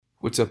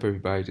What's up,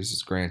 everybody? This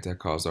is Grant at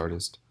Cause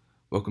Artist.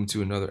 Welcome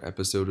to another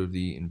episode of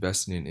the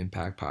Investing in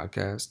Impact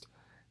podcast.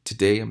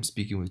 Today, I'm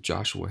speaking with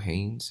Joshua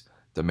Haynes,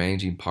 the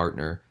managing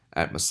partner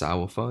at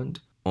Masawa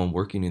Fund, on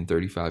working in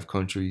 35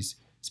 countries,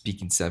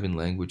 speaking 7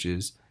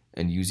 languages,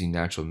 and using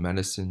natural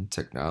medicine,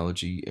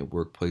 technology, and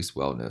workplace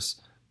wellness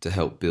to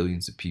help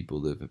billions of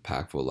people live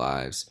impactful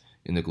lives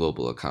in the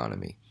global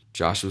economy.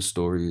 Joshua's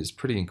story is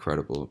pretty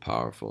incredible and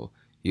powerful.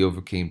 He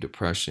overcame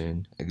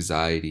depression,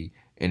 anxiety,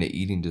 and an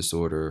eating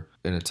disorder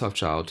in a tough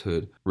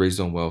childhood, raised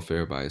on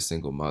welfare by a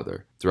single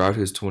mother. Throughout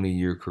his 20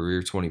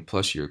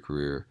 plus year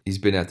career, he's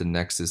been at the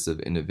nexus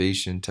of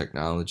innovation,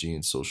 technology,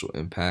 and social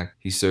impact.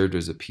 He served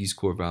as a Peace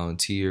Corps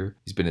volunteer.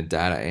 He's been a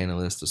data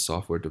analyst, a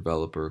software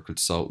developer,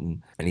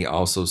 consultant, and he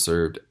also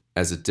served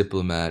as a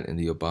diplomat in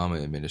the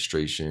Obama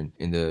administration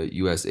in the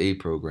USAID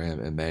program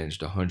and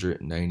managed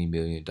 $190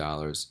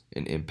 million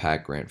in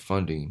impact grant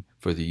funding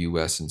for the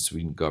US and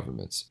Sweden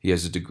governments. He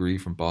has a degree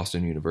from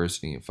Boston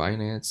University in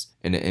finance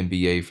and an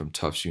MBA from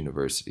Tufts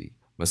University.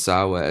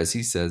 Masawa, as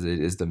he says it,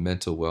 is the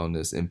Mental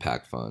Wellness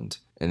Impact Fund,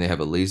 and they have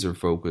a laser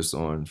focus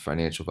on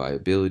financial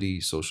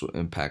viability, social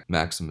impact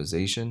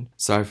maximization.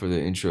 Sorry for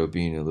the intro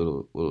being a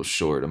little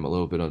short. I'm a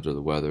little bit under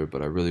the weather,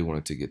 but I really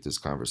wanted to get this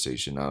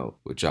conversation out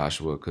with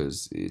Joshua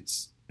because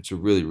it's a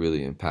really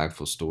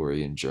impactful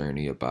story and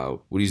journey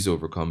about what he's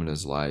overcome in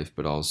his life,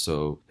 but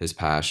also his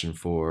passion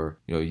for,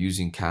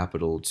 using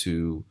capital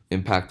to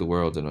impact the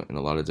world in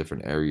a lot of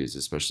different areas,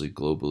 especially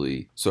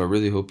globally. So I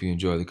really hope you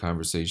enjoy the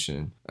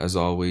conversation. As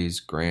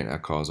always, Grant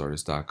at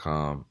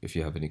causeartist.com if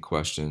you have any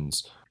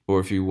questions, or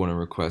if you want to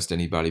request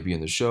anybody be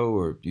on the show,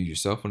 or you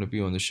yourself want to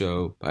be on the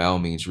show, by all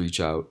means, reach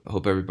out. I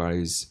hope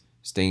everybody's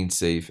staying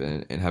safe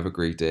and have a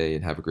great day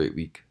and have a great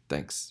week.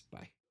 Thanks.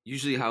 Bye.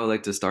 Usually how I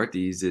like to start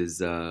these is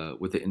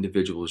with the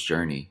individual's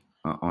journey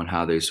on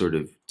how they sort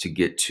of to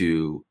get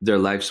to their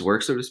life's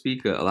work, so to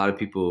speak. A lot of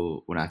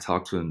people, when I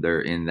talk to them,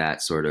 they're in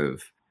that sort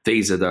of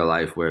phase of their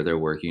life where they're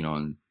working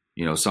on,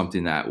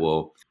 something that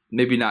will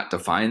maybe not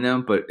define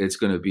them, but it's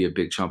going to be a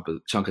big chunk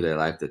of their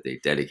life that they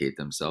dedicate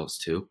themselves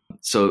to.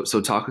 So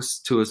talk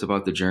to us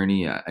about the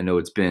journey. I know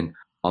it's been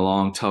a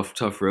long,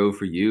 tough road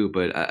for you,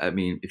 but I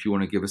mean, if you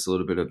want to give us a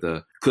little bit of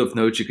the cliff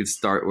notes, you could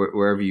start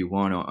wherever you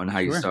want on how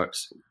you start.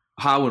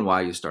 How and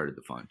why you started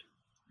the fund.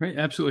 Right,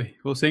 absolutely.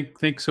 Well,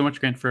 thanks so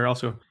much, Grant, for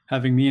also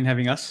having me and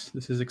having us.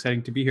 This is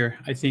exciting to be here.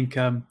 I think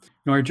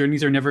our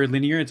journeys are never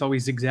linear. It's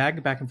always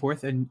zigzag back and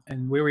forth, and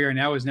where we are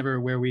now is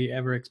never where we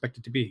ever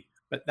expected to be.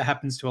 But that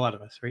happens to a lot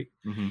of us, right?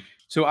 Mm-hmm.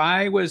 So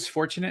I was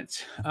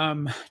fortunate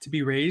to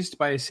be raised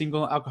by a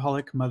single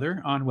alcoholic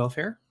mother on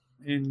welfare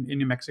in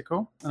New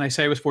Mexico. And I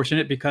say I was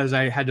fortunate because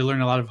I had to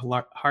learn a lot of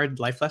hard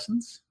life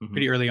lessons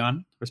pretty early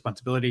on.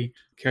 Responsibility,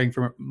 caring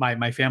for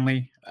my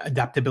family,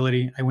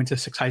 adaptability. I went to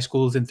 6 high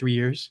schools in 3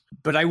 years.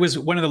 But I was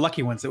one of the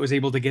lucky ones that was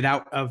able to get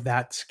out of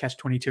that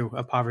catch-22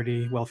 of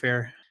poverty,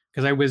 welfare,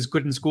 because I was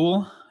good in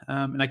school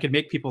and I could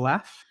make people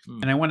laugh.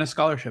 And I won a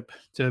scholarship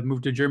to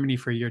move to Germany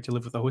for a year to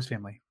live with a host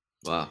family.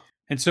 Wow.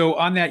 And so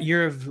on that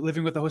year of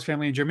living with a host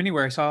family in Germany,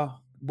 where I saw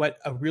what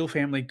a real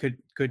family could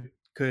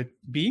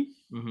be.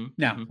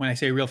 Now, when I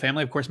say real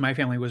family, of course, my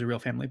family was a real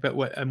family, but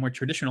what a more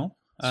traditional,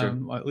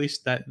 or at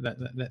least that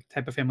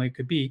type of family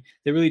could be,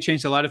 they really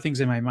changed a lot of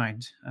things in my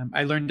mind.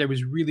 I learned I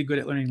was really good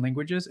at learning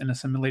languages and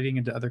assimilating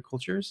into other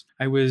cultures.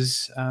 I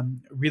was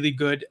really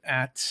good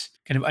at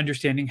kind of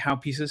understanding how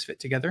pieces fit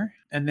together.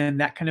 And then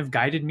that kind of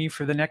guided me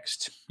for the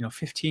next,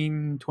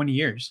 15, 20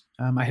 years.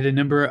 I had a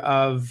number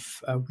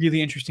of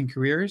really interesting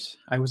careers.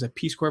 I was a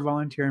Peace Corps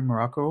volunteer in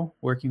Morocco,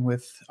 working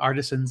with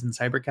artisans and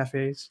cyber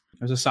cafes.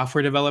 I was a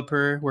software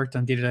developer, worked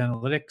on data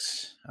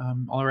analytics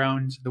all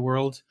around the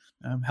world,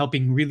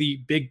 helping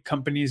really big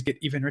companies get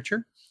even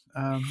richer.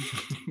 Yeah,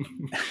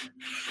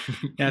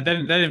 that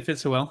didn't fit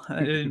so well.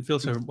 It didn't feel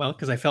so well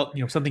because I felt,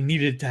 something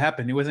needed to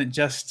happen. It wasn't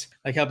just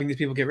like helping these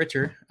people get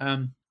richer.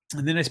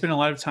 And then I spent a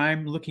lot of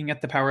time looking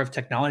at the power of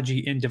technology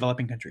in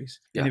developing countries,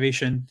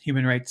 innovation,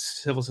 human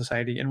rights, civil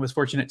society, and was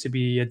fortunate to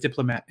be a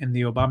diplomat in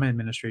the Obama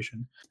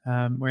administration,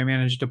 where I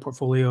managed a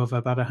portfolio of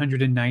about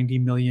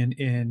 $190 million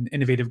in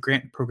innovative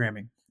grant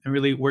programming and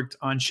really worked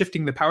on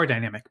shifting the power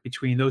dynamic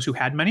between those who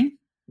had money,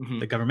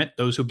 the government,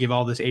 those who give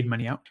all this aid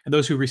money out, and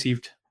those who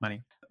received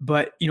money.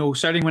 But,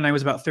 starting when I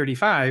was about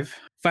 35,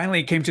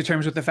 finally came to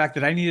terms with the fact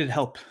that I needed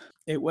help.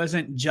 It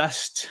wasn't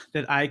just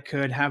that I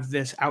could have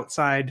this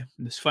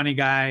funny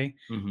guy,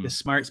 this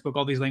smart, spoke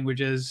all these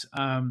languages.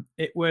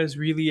 It was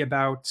really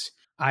about,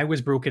 I was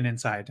broken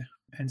inside.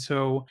 And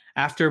so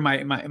after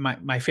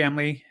my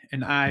family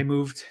and I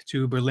moved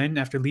to Berlin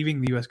after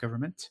leaving the US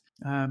government,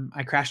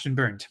 I crashed and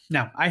burned.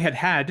 Now, I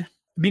had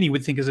many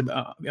would think is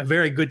a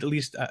very good, at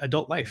least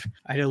adult life.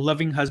 I had a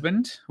loving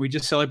husband. We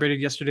just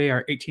celebrated yesterday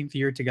our 18th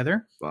year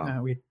together.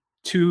 Wow. We had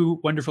 2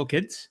 wonderful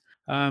kids.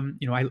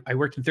 I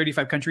worked in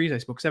 35 countries. I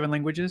spoke 7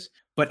 languages,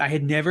 but I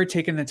had never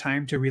taken the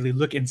time to really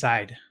look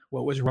inside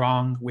what was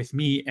wrong with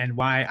me and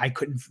why I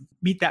couldn't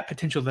meet that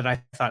potential that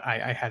I thought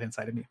I had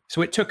inside of me.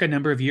 So it took a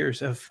number of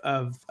years of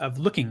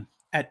looking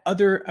at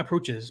other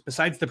approaches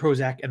besides the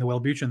Prozac and the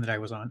Wellbutrin that I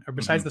was on, or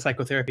besides the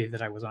psychotherapy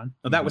that I was on.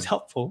 Now, that was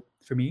helpful,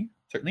 for me,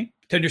 certainly,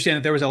 to understand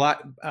that there was a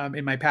lot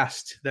in my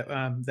past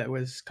that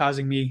was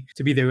causing me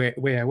to be the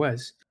way I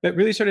was. But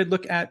really started to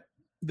look at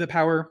the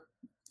power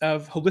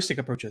of holistic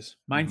approaches,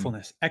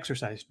 mindfulness,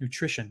 exercise,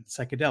 nutrition,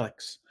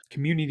 psychedelics,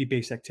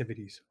 community-based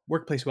activities,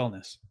 workplace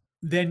wellness.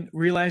 Then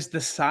realized the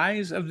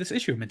size of this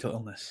issue of mental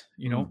illness.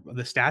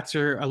 The stats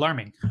are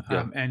alarming,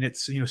 and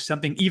it's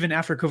something even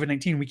after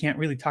COVID-19 we can't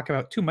really talk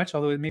about too much.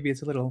 Although maybe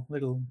it's a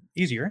little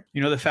easier.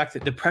 The fact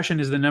that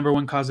depression is the number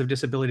one cause of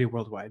disability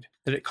worldwide.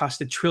 That it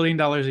costs $1 trillion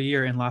a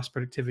year in lost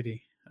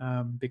productivity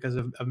because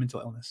of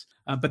mental illness.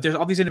 But there's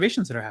all these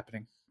innovations that are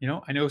happening.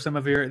 I know some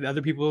of the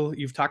other people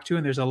you've talked to,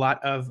 and there's a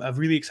lot of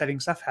really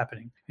exciting stuff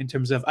happening in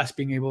terms of us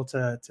being able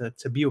to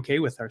be okay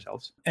with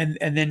ourselves. And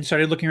then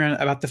started looking around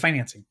about the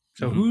financing.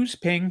 So who's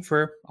paying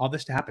for all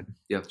this to happen?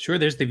 Yeah. Sure,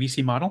 there's the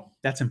VC model.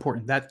 That's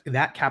important.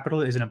 That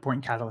capital is an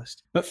important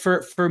catalyst. But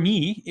for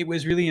me, it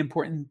was really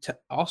important to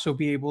also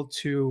be able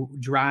to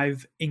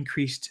drive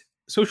increased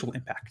social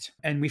impact.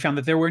 And we found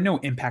that there were no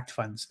impact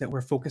funds that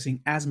were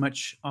focusing as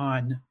much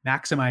on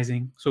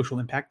maximizing social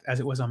impact as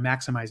it was on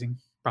maximizing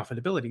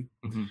profitability.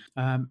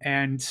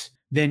 And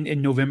then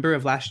in November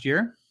of last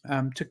year,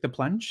 took the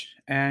plunge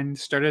and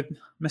started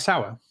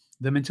Masawa,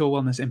 the Mental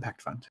Wellness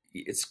Impact Fund.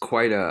 It's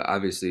quite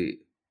obviously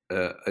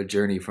a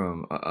journey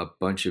from a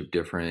bunch of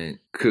different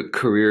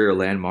career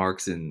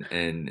landmarks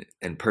and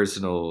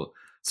personal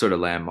sort of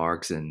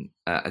landmarks. And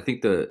I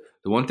think the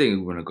one thing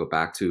we want to go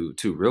back to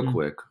real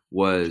quick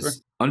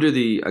was under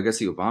the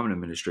Obama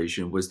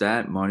administration, was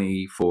that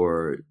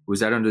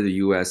under the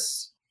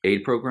U.S.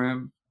 aid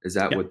program? Is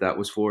that what that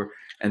was for?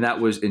 And that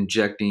was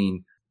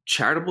injecting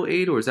charitable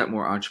aid, or is that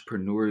more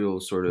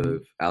entrepreneurial sort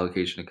of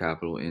allocation of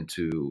capital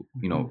into,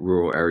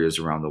 rural areas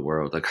around the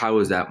world? Like, how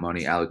was that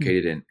money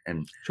allocated?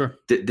 And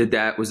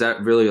was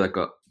that really like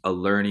a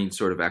learning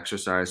sort of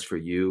exercise for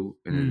you?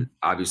 And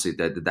obviously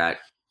did that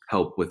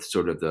help with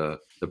sort of the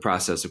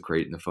process of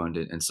creating the fund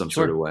in some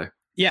sort of way?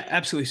 Yeah,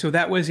 absolutely. So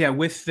that was,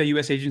 with the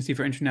U.S. Agency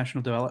for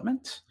International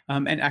Development,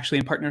 and actually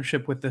in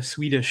partnership with the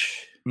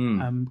Swedish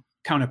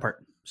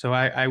counterpart. So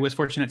I was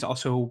fortunate to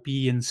also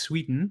be in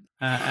Sweden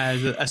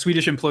as a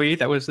Swedish employee.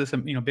 That was this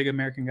big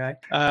American guy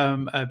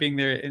being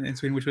there in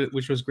Sweden,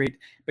 which was great.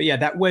 But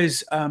that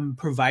was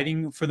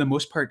providing, for the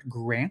most part,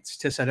 grants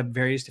to set up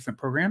various different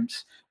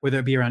programs, whether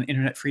it be around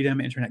internet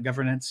freedom, internet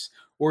governance,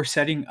 or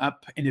setting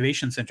up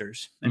innovation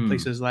centers in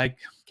places like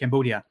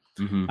Cambodia.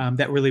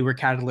 That really were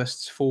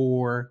catalysts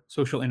for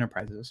social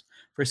enterprises,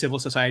 for civil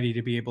society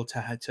to be able to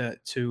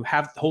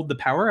hold the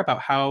power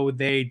about how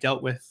they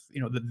dealt with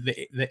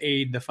the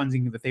aid, the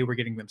funding that they were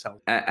getting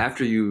themselves.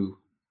 After you,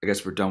 I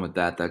guess, were done with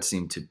that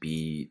seemed to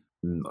be,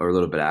 or a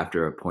little bit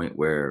after, a point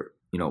where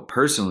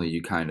personally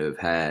you kind of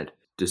had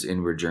this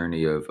inward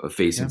journey of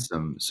facing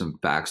some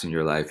facts in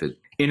your life,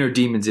 inner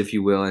demons, if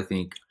you will. I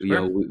think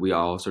we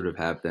all sort of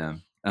have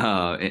them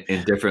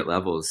in different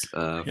levels,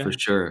 for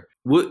sure.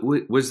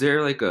 Was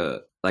there like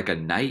a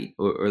night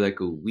or like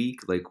a week?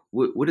 Like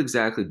what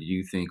exactly do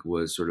you think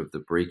was sort of the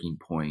breaking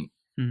point?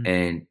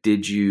 And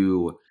did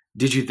you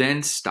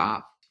then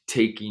stop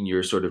taking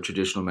your sort of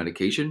traditional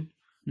medication,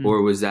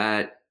 or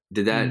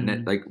did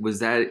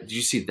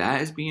you see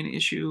that as being an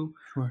issue?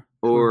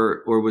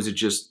 Or was it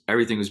just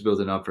everything was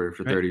building up for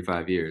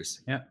 35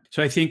 years? Yeah.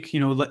 So I think,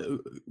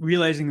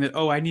 realizing that,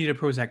 I needed a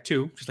Prozac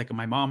too, just like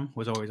my mom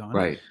was always on.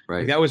 Right.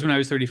 Like that was when I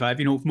was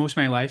 35. Most of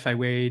my life I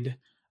weighed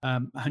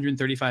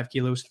 135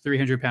 kilos,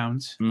 300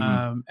 pounds,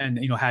 and,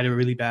 had a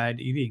really bad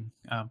eating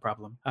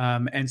problem.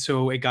 And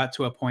so it got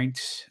to a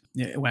point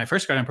when I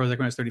first got on Prozac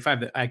when I was 35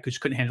 that I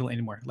just couldn't handle it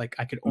anymore. Like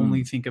I could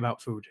only think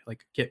about food,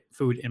 like get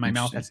food in my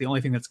mouth. That's the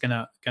only thing that's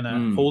gonna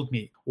hold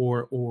me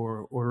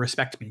or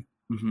respect me.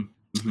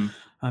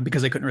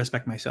 Because I couldn't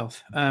respect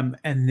myself.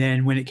 And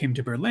then when it came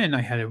to Berlin,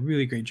 I had a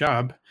really great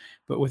job,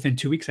 but within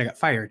 2 weeks I got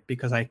fired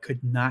because I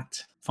could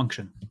not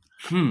function.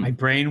 My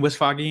brain was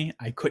foggy.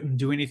 I couldn't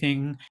do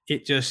anything.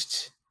 It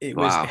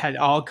had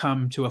all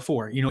come to a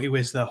fore. It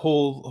was the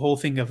whole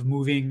thing of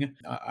moving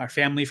our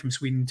family from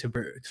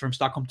from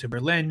Stockholm to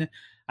Berlin.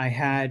 I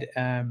had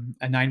a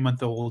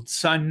 9-month-old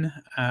son,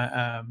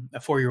 a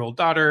 4-year-old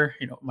daughter,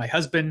 my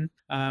husband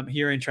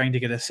here, and trying to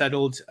get us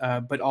settled,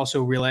 but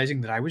also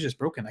realizing that I was just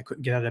broken. I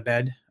couldn't get out of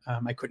bed.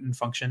 I couldn't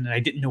function, and I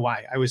didn't know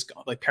why. I was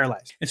like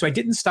paralyzed. And so I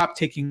didn't stop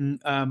taking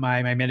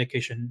my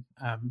medication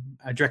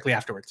directly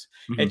afterwards.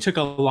 It took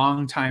a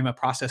long time, a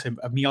process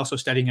of me also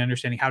studying and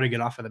understanding how to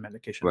get off of the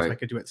medication so I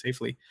could do it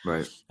safely,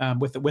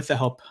 with the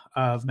help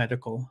of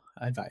medical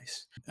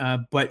advice.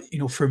 But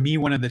for me,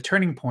 one of the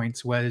turning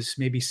points was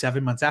maybe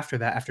 7 months after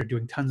that, after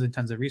doing tons and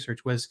tons of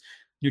research, was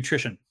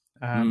nutrition.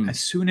 As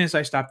soon as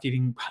I stopped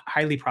eating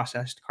highly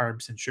processed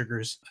carbs and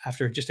sugars,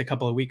 after just a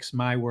couple of weeks,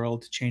 my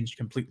world changed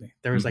completely.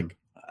 There was like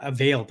a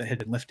veil that had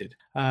been lifted.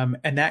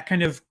 And that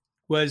kind of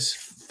was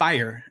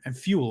fire and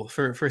fuel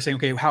for saying,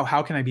 okay,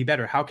 how can I be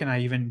better? How can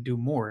I even do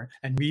more?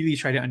 And really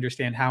try to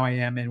understand how I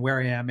am and where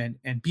I am,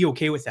 and be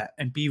okay with that,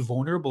 and be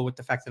vulnerable with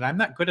the fact that I'm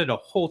not good at a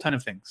whole ton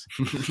of things.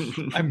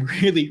 I'm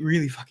really,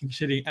 really fucking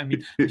shitty. I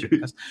mean, Yeah,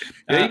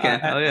 you can.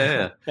 Oh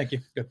yeah. Thank you.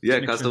 Good. Yeah,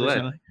 cuss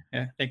away.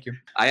 Yeah, thank you.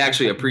 I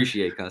actually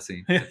appreciate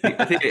cussing. I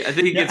think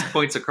it gets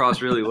points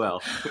across really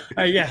well.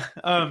 Yeah.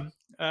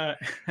 I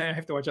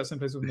have to watch out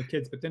sometimes with my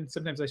kids, but then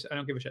sometimes I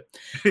don't give a shit.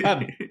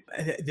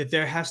 That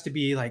there has to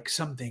be like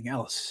something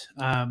else,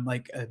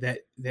 that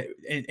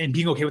and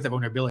being okay with that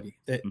vulnerability.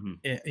 That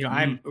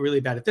I'm really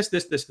bad at this,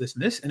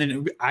 and this, and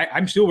then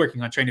I'm still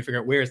working on trying to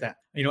figure out where is that.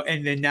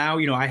 And then now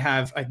I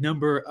have a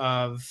number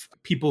of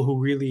people who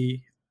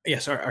really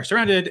are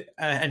surrounded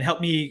and help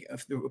me,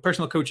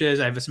 personal coaches.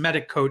 I have a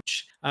somatic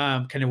coach,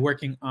 kind of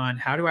working on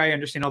how do I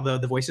understand all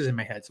the voices in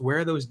my head. So where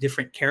are those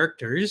different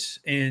characters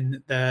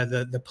in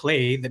the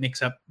play that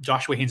makes up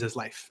Joshua Haynes's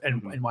life,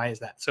 and why is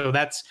that? So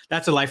that's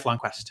a lifelong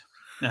quest.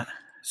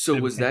 So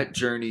was that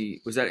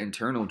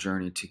internal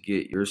journey to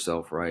get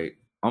yourself right,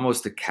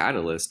 almost the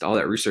catalyst, all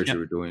that research you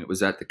were doing,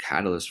 was that the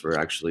catalyst for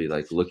actually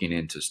like looking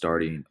into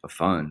starting a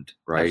fund,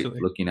 right?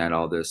 Absolutely. Looking at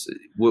all this,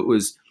 what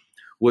was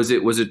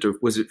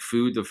it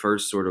food, the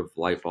first sort of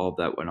light bulb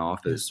that went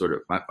off? As sort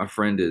of my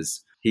friend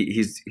is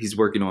he's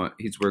working on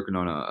he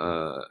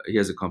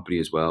has a company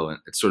as well, and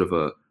it's sort of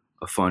a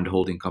fund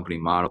holding company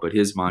model, but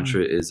his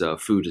mantra is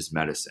food is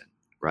medicine,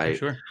 right?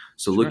 Sure.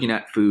 So looking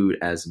at food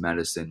as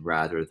medicine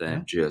rather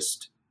than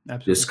just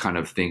this kind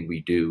of thing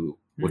we do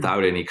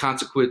without any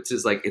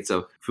consequences. Like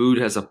food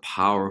has a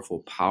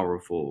powerful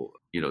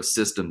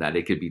system that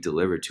it could be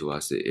delivered to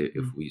us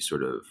if we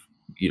sort of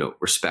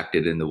respect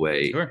it in the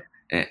way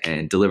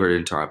and deliver it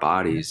into our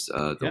bodies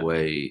the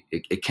way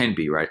it can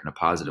be, right, in a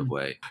positive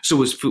way. So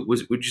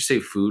would you say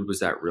food was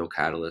that real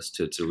catalyst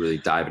to really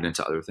dive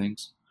into other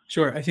things?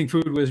 Sure. I think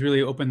food was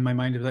really opened my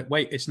mind to like,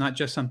 wait, it's not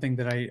just something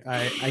that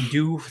I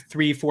do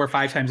 3, 4,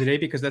 5 times a day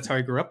because that's how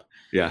I grew up.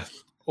 Yeah.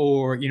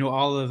 Or,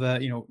 all of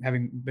the,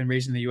 having been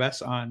raised in the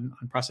US on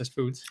processed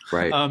foods.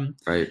 Right.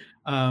 Right.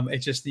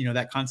 It's just,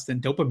 that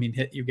constant dopamine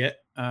hit you get,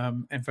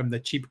 and from the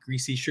cheap,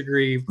 greasy,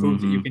 sugary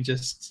food that you can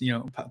just,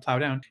 plow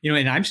down,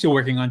 and I'm still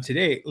working on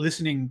today,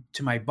 listening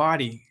to my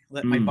body,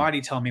 let my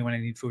body tell me when I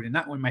need food and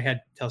not when my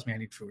head tells me I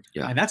need food.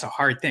 Yeah. And that's a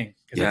hard thing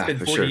because it's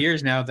been 40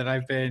 years now that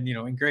I've been,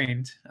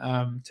 ingrained,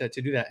 to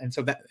do that. And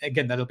so that,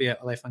 again, that'll be a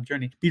lifelong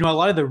journey. But, a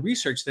lot of the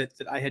research that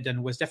I had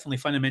done was definitely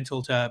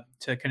fundamental to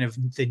kind of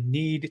the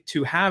need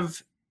to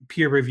have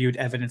peer-reviewed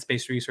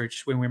evidence-based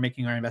research when we're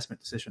making our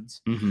investment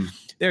decisions.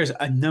 There's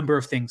a number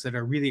of things that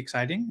are really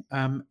exciting,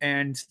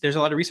 and there's a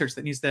lot of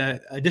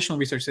additional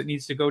research that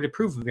needs to go to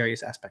prove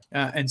various aspects.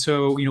 And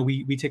so,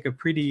 we take a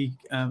pretty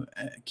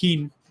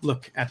keen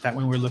look at that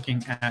when we're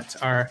looking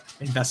at our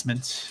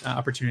investment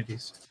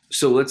opportunities.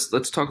 So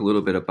let's talk a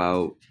little bit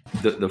about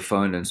the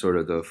fund and sort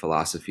of the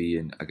philosophy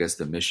and I guess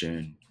the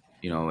mission,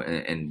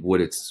 and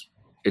what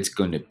it's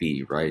going to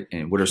be, right?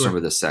 And what are some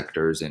of the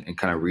sectors, and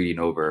kind of reading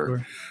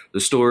over the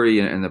story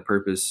and the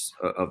purpose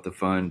of the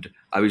fund.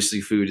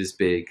 Obviously food is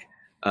big,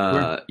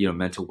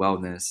 mental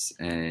wellness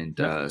and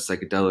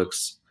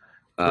psychedelics,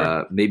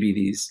 maybe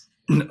these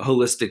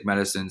holistic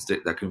medicines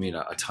that can mean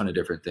a ton of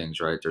different things,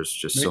 right? There's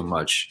just so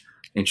much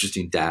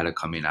interesting data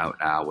coming out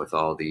now with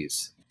all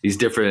these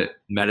different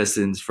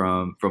medicines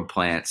from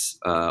plants,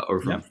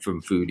 or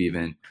from food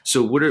even.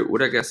 So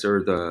what I guess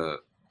are the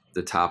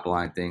top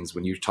line things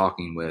when you're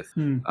talking with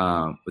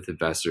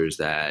investors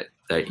that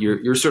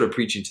you're sort of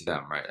preaching to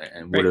them, right?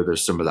 And what are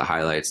some of the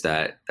highlights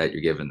that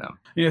you're giving them?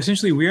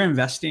 Essentially, we're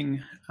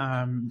investing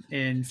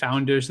in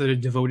founders that are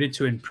devoted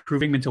to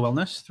improving mental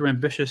wellness through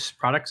ambitious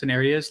products in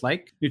areas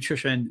like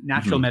nutrition,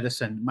 natural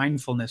medicine,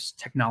 mindfulness,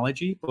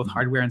 technology, both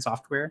hardware and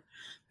software.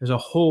 There's a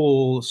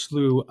whole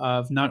slew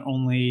of not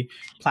only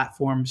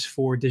platforms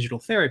for digital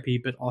therapy,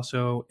 but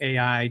also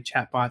AI,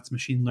 chatbots,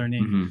 machine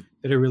learning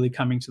that are really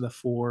coming to the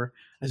fore,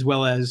 as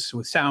well as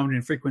with sound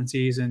and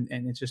frequencies. And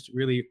it's just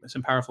really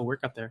some powerful work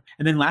up there.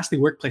 And then lastly,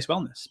 workplace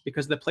wellness,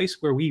 because the place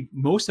where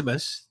most of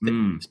us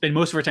spend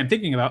most of our time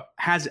thinking about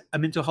has a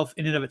mental health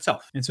in and of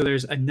itself. And so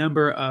there's a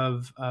number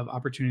of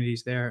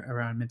opportunities there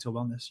around mental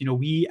wellness.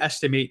 We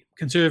estimate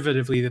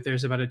conservatively that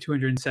there's about a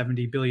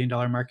 $270 billion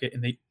market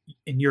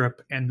in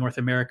Europe and North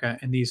America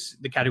in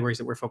the categories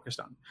that we're focused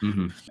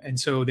on. And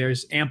so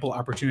there's ample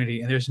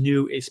opportunity, and there's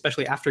new,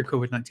 especially after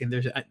COVID-19,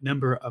 there's a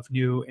number of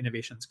new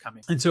innovations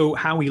coming. And so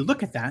how we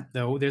look at that,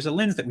 though, there's a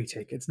lens that we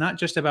take. It's not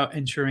just about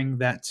ensuring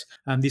that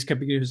these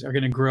companies are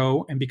going to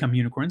grow and become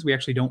unicorns. We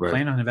actually don't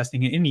plan on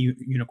investing in any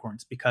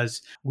unicorns,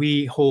 because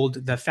we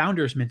hold the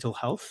founder's mental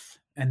health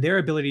and their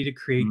ability to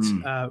create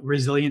a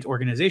resilient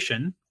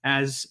organization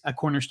as a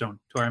cornerstone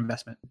to our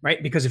investment,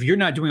 right? Because if you're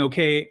not doing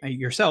okay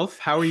yourself,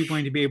 how are you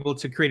going to be able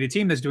to create a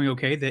team that's doing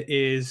okay, that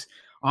is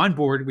on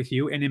board with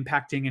you and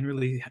impacting and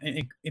really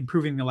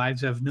improving the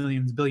lives of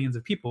millions, billions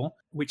of people,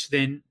 which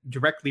then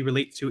directly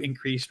relate to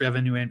increased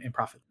revenue and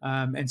profit.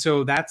 And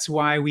so that's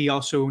why we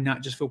also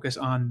not just focus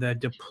on the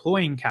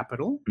deploying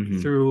capital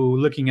through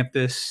looking at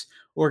this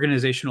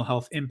organizational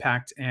health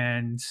impact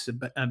and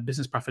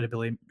business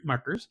profitability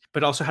markers,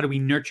 but also how do we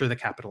nurture the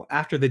capital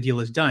after the deal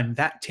is done?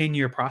 That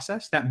 10-year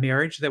process, that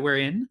marriage that we're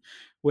in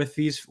with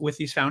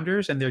these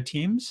founders and their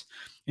teams,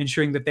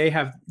 ensuring that they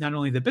have not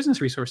only the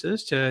business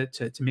resources to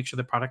make sure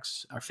the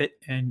products are fit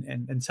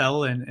and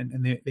sell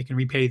and they can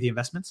repay the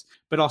investments,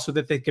 but also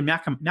that they can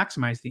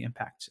maximize the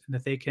impact and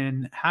that they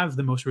can have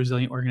the most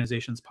resilient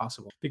organizations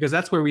possible. Because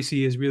that's where we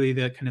see is really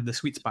the kind of the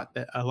sweet spot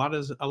that a lot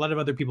of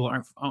other people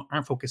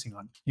aren't focusing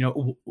on.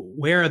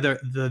 Where are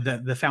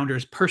the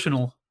founders'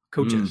 personal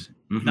coaches,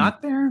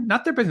 not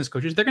their business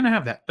coaches. They're going to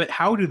have that, but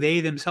how do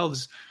they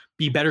themselves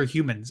be better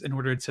humans in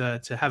order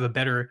to have a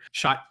better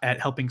shot at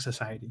helping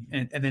society?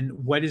 And then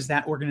what is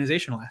that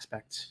organizational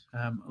aspect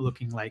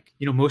looking like?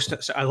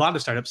 A lot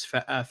of startups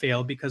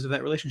fail because of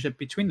that relationship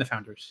between the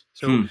founders.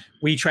 So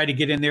we try to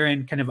get in there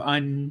and kind of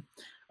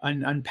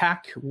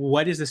unpack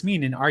what does this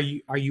mean, and are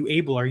you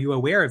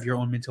aware of your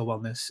own mental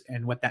wellness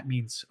and what that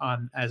means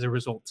as a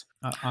result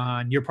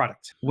on your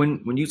product?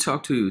 When you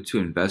talk to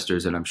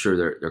investors, and I'm sure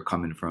they're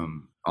coming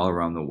from all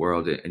around the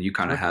world, and you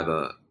kind of have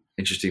a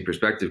interesting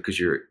perspective because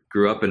you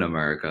grew up in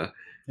America,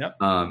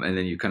 and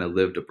then you kind of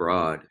lived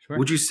abroad. Sure.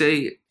 Would you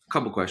say, a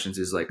couple questions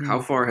is like,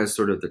 how far has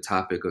sort of the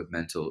topic of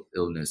mental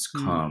illness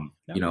come?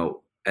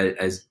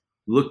 As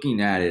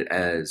looking at it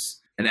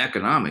as an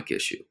economic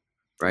issue,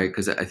 right?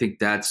 Because I think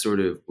that's sort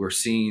of, we're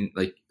seeing,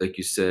 like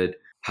you said,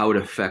 how it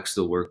affects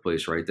the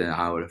workplace, right? Then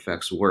how it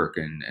affects work,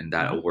 and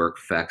that work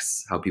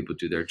affects how people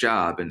do their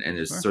job, and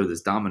there's sort of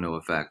this domino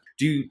effect.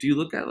 Do you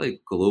look at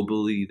like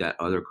globally that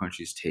other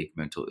countries take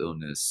mental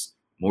illness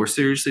more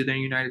seriously than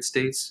the United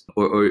States,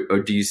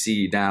 or do you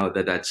see now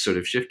that that's sort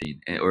of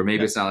shifting, or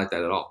maybe it's not like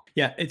that at all?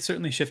 Yeah, it's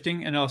certainly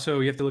shifting, and also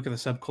you have to look at the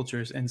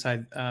subcultures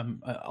inside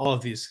all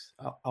of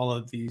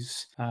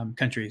these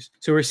countries.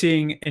 So we're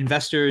seeing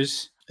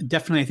investors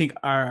definitely, I think,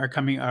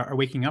 are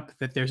waking up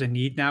that there's a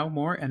need now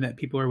more, and that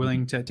people are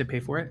willing to pay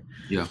for it.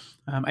 Yeah.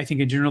 I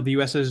think in general, the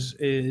U.S.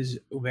 is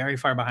very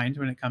far behind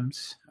when it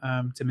comes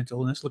to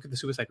mental illness. Look at the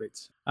suicide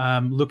rates.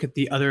 Look at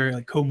the other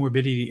like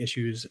comorbidity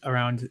issues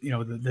around,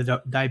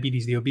 the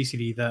diabetes, the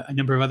obesity, a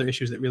number of other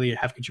issues that really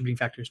have contributing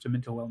factors to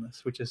mental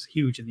wellness, which is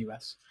huge in the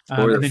U.S.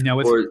 Or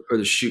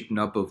the shooting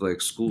up of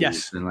like schools,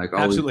 yes, and like all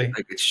absolutely,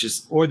 like it's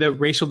just, or the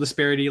racial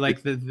disparity,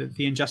 like the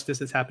injustice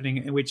that's happening,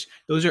 in which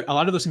a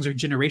lot of those things are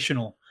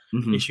generational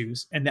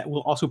issues, and that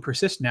will also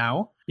persist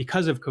now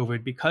because of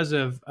COVID, because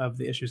of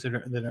the issues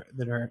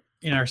that are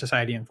in our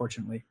society,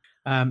 unfortunately.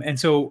 And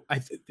so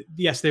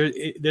yes,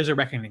 there's a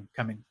reckoning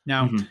coming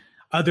now.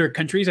 Other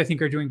countries, I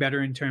think, are doing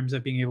better in terms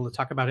of being able to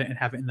talk about it and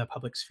have it in the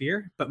public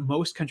sphere, but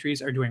most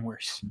countries are doing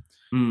worse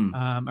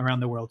around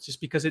the world, just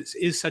because it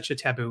is such a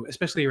taboo,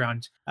 especially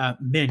around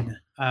men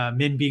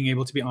being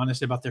able to be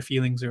honest about their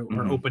feelings or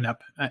open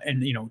up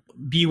and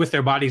be with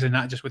their bodies and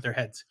not just with their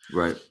heads,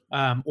 right?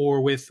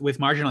 Or with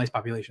marginalized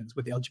populations,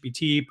 with the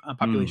LGBT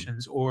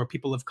populations or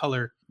people of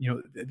color.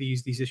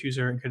 These issues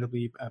are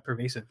incredibly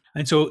pervasive,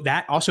 and so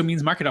that also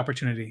means market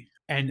opportunity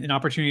and an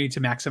opportunity to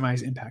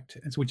maximize impact,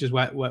 and so, which is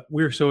what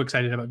we're so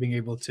excited about being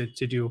able to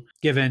do,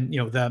 given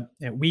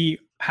we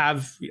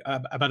have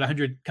about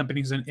 100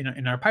 companies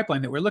in our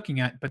pipeline that we're looking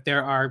at, but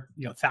there are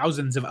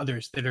thousands of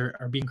others that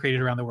are being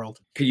created around the world.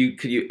 Could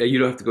you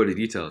don't have to go to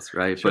details,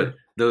 right? Sure. But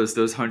those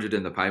 100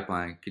 in the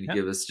pipeline, can you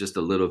give us just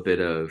a little bit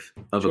of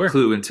Sure. a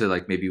clue into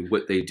like maybe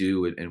what they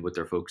do and what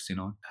they're focusing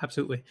on?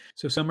 Absolutely.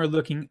 So some are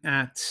looking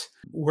at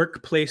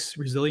workplace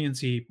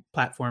resiliency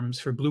platforms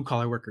for blue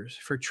collar workers,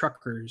 for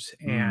truckers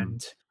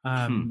and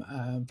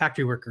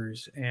factory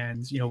workers,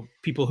 and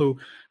people who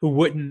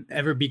wouldn't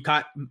ever be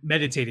caught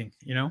meditating.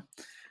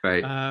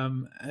 Right.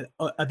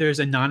 There's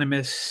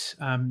anonymous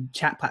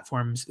chat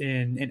platforms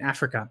in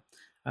Africa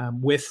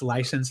with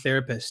licensed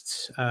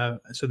therapists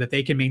so that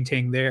they can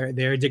maintain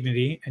their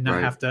dignity and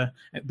not have to,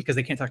 because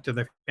they can't talk to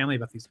their family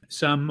about these.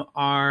 Some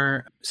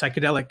are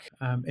psychedelic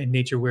in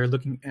nature. We're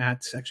looking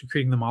at actually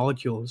creating the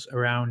molecules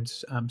around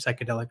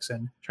psychedelics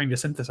and trying to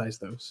synthesize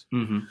those.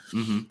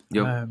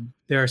 Yep.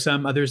 There are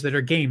some others that are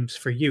games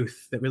for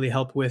youth that really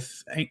help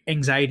with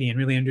anxiety and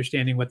really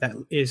understanding what that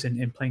is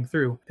and playing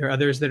through. There are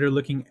others that are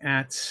looking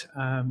at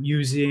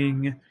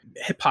using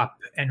hip hop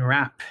and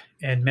rap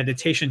and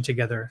meditation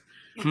together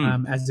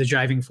as the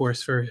driving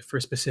force for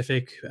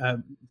specific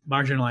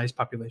marginalized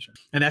populations.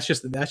 And that's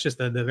just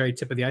the very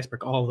tip of the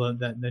iceberg. All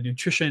the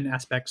nutrition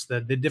aspects, the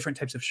different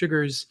types of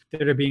sugars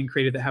that are being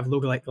created that have low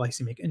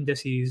glycemic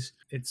indices.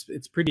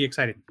 It's pretty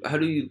exciting. How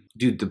do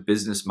the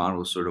business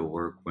models sort of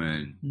work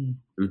when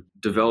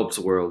developed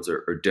worlds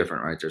are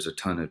different, right? There's a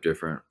ton of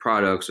different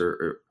products,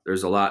 or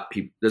there's a lot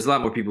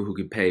more people who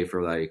can pay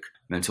for like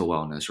mental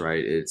wellness,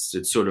 right? It's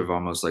sort of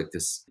almost like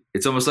this.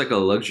 It's almost like a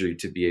luxury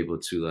to be able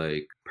to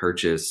like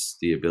purchase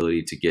the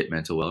ability to get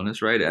mental wellness,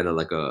 right? At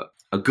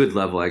a good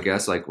level, I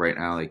guess. Like right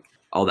now, like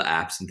all the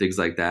apps and things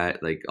like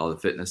that, like all the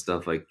fitness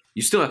stuff, like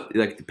you still have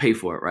to pay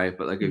for it, right?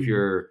 But like if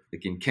you're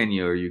like in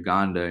Kenya or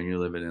Uganda and you're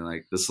living in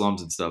like the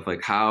slums and stuff,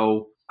 like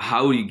how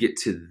do we get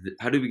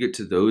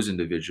to those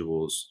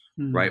individuals,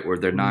 right? Where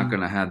they're not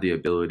going to have the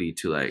ability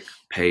to like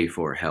pay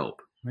for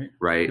help. Right.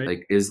 right? Right.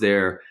 Like,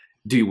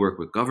 do you work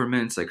with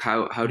governments? Like,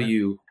 how do Yeah.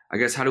 you, I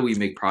guess, how do we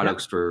make Yeah.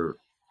 products for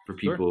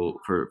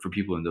Sure.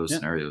 people in those Yeah.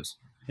 scenarios?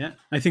 Yeah,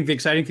 I think the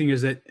exciting thing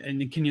is that,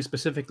 and Kenya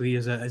specifically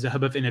is a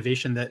hub of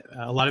innovation that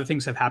a lot of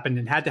things have happened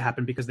and had to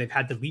happen because they've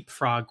had to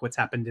leapfrog what's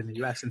happened in the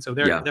U.S. And so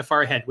Yeah, they're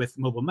far ahead with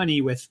mobile money,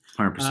 with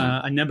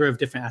 100%. a number of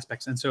different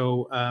aspects. And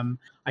so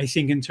I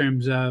think in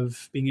terms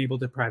of being able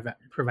to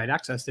provide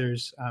access,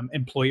 there's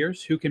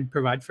employers who can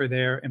provide for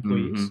their Mm-hmm.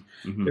 employees.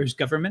 Mm-hmm. There's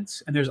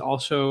governments, and there's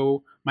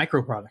also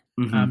micro product.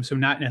 Mm-hmm. So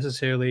not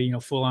necessarily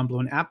full on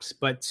blown apps,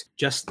 but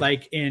just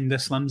like in the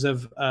slums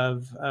of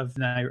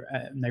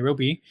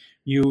Nairobi,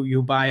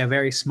 you buy a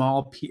very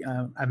small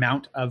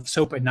amount of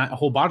soap and not a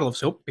whole bottle of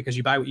soap because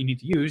you buy what you need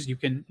to use. You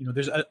can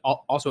there's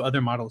also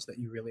other models that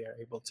you really are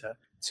able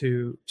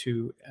to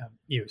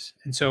use.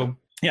 And so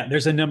yeah,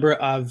 there's a number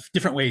of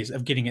different ways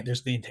of getting it.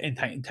 There's the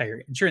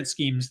entire insurance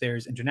schemes.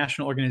 There's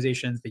international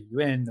organizations, the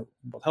UN, the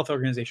World Health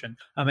Organization,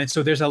 and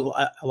so there's a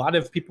lot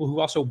of people who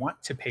also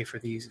want to pay for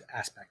these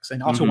aspects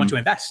and also want to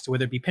invest,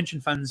 whether it be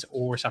pension funds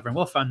or sovereign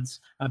wealth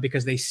funds,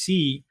 because they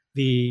see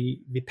the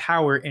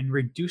power in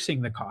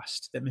reducing the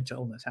cost that mental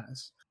illness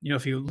has.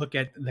 If you look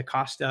at the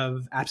cost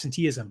of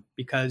absenteeism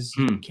because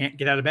you can't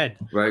get out of bed,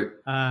 right?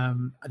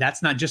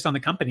 That's not just on the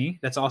company;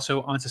 that's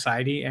also on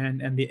society and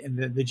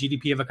the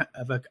GDP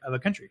of a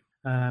country.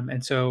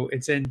 And so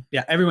it's in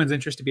everyone's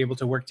interest to be able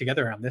to work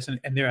together around this, and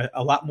there are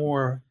a lot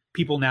more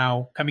people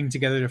now coming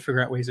together to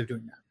figure out ways of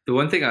doing that. The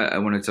one thing I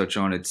want to touch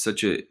on, it's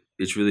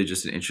really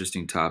just an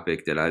interesting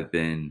topic that I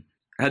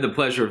had the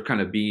pleasure of kind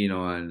of being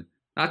on,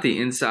 not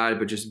the inside,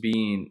 but just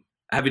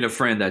having a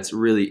friend that's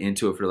really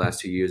into it for the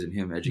last 2 years, and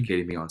him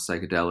educating me on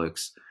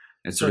psychedelics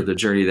and sort of the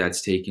journey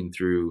that's taken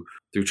through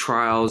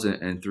trials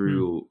and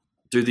through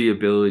the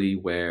ability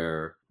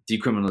where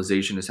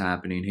decriminalization is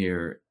happening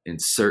here in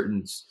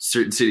certain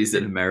cities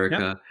in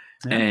America.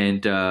 Yeah.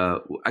 And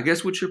I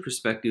guess, what's your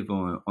perspective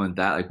on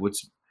that? Like,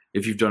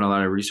 if you've done a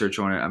lot of research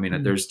on it? I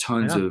mean, there's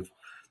tons of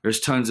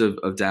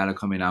data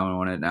coming out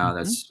on it now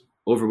that's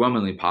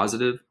overwhelmingly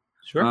positive.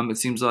 Sure. It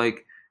seems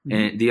like.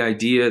 And the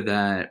idea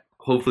that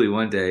hopefully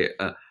one day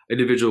an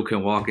individual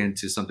can walk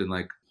into something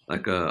like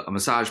a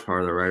massage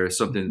parlor, right, or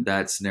something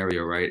that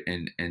scenario, right,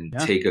 and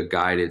take a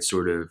guided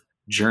sort of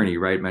journey,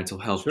 right, mental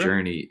health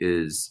journey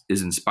is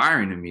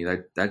inspiring to me.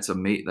 That's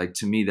amazing. Like,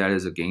 to me, that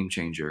is a game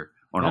changer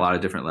on a lot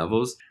of different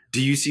levels.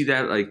 Do you see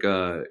that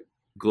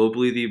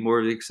globally, the more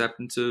of the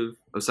acceptance of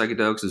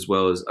psychedelics, as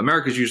well as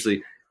America's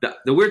usually?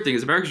 The weird thing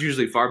is America's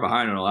usually far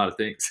behind on a lot of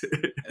things.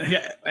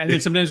 Yeah, and then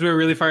sometimes we're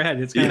really far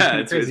ahead. It's kind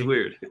of crazy. It's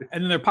weird.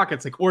 And then there are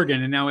pockets like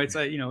Oregon, and now it's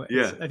I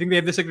think they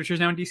have the signatures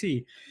now in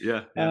DC.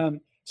 Yeah.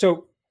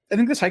 So I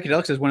think the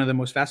psychedelics is one of the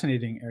most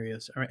fascinating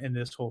areas in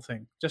this whole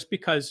thing, just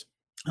because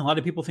a lot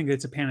of people think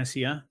it's a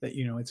panacea, that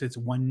it's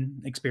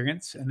one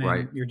experience and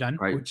then you're done,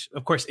 which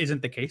of course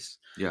isn't the case.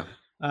 Yeah.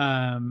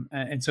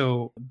 And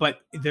so,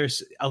 but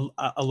there's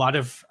a lot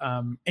of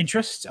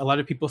interest, a lot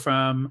of people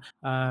from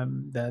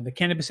the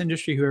cannabis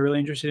industry who are really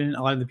interested in it,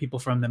 a lot of the people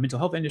from the mental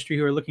health industry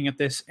who are looking at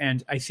this.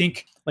 And I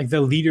think like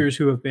the leaders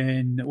who have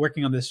been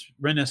working on this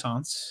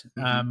renaissance,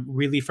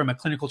 really from a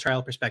clinical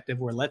trial perspective,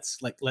 where let's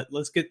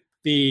get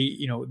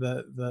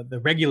the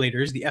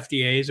regulators, the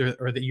FDAs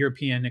or the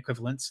European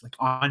equivalents, like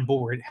on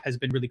board, has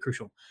been really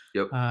crucial.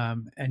 Yep.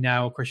 And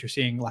now, of course, you're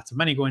seeing lots of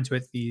money go into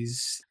it.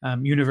 These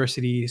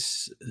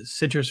universities,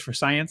 centers for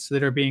science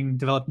that are being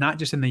developed, not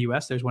just in the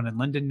U.S. There's one in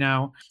London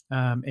now.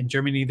 In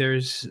Germany,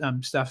 there's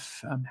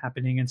stuff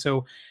happening, and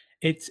so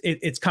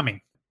it's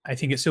coming. I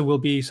think it still will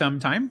be some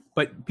time,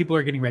 but people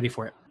are getting ready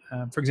for it.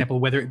 For example,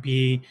 whether it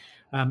be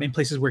in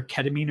places where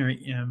ketamine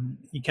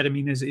or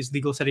ketamine is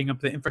legal, setting up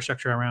the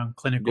infrastructure around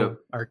clinical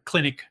or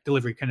clinic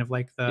delivery, kind of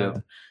like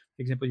the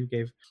example you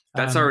gave.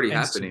 That's already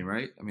happening,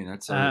 right? I mean,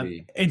 that's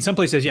already in some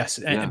places, yes.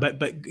 But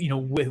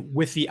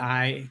with the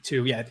eye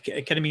to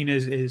ketamine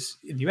is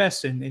in the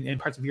U.S. and in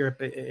parts of Europe,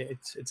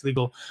 it's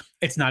legal.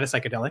 It's not a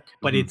psychedelic,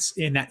 but it's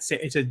in that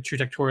it's a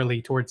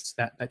trajectorily towards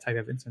that type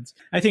of instance.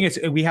 I think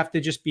we have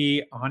to just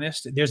be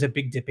honest. There's a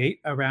big debate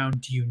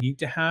around: do you need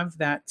to have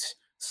that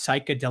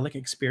psychedelic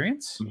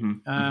experience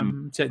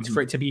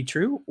for it to be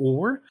true,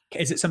 or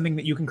is it something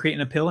that you can create in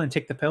a pill and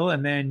take the pill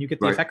and then you get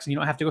the effects and you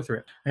don't have to go through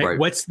it? Right?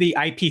 What's the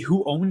IP?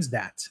 Who owns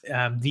that?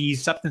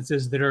 These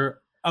substances that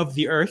are of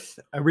the earth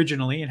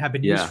originally and have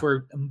been used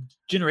for a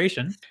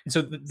generation, and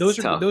so those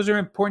are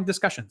important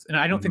discussions. And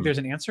I don't think there's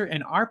an answer.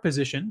 And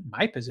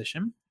my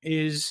position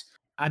is,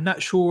 I'm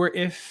not sure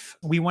if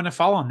we want to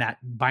fall on that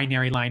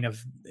binary line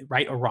of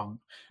right or wrong.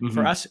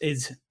 For us,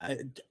 is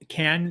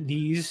can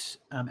these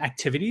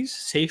activities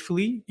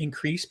safely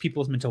increase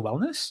people's mental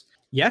wellness?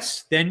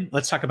 Yes, then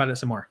let's talk about it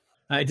some more.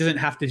 It doesn't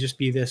have to just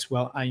be this.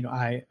 Well, I'm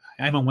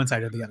on one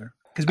side or the other,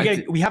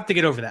 because we have to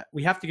get over that.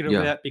 We have to get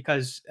over that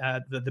because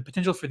the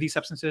potential for these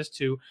substances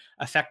to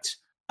affect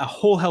a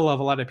whole hell of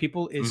a lot of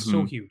people is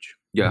so huge.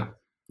 Yeah.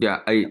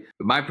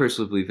 My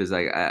personal belief is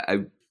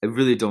I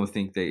really don't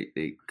think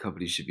they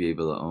companies should be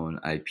able to own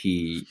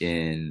IP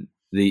in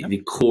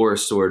the core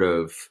sort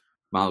of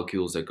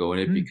molecules that go in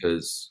it,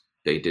 because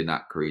they did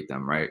not create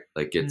them, right?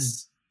 Like,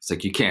 it's it's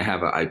like you can't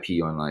have an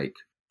IP on like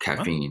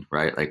caffeine,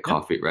 right? Like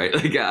coffee, right?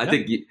 Like I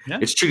think Yeah.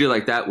 it's treated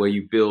like that, where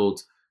you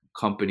build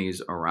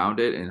companies around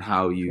it, and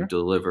how you Sure.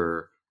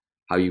 deliver,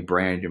 how you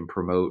brand and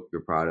promote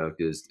your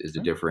product is the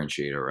Sure.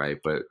 differentiator, right?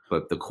 But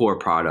the core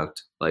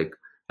product, like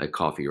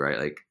coffee, right?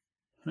 Like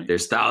Right.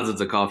 there's thousands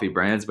of coffee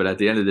brands, but at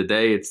the end of the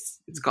day, it's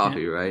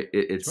coffee, right?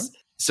 Sure.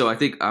 So I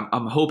think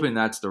I'm hoping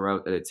that's the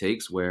route that it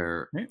takes,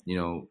 where Right.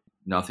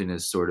 nothing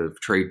is sort of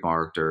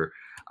trademarked or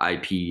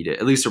IP'd,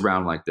 at least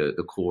around like the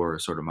core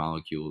sort of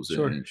molecules and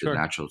the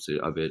naturality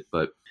of it.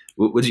 But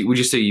would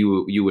you say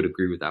you would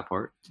agree with that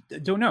part?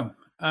 Don't know.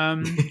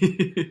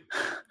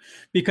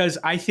 Because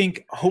I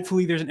think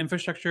hopefully there's an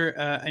infrastructure,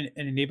 an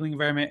enabling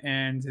environment,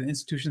 and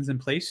institutions in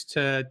place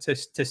to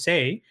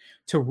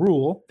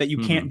rule that you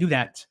can't do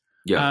that.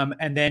 Yeah.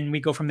 And then we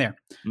go from there,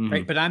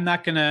 right? But I'm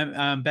not going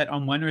to bet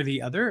on one or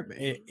the other,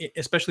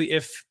 especially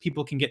if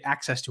people can get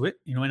access to it.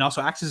 And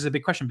also access is a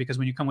big question, because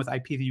when you come with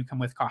IP, then you come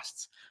with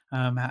costs.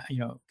 Because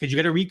you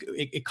got to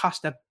it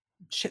costs a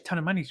shit ton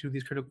of money to do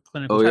these clinical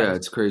trials. Yeah,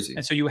 it's crazy.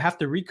 And so you have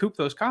to recoup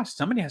those costs.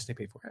 Somebody has to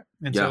pay for it.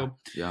 And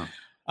yeah.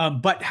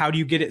 But how do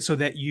you get it so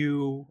that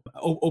you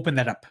open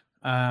that up?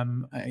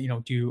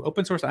 Do you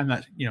open source? I'm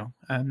not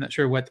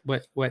sure what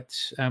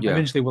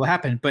eventually will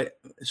happen, but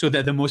so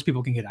that the most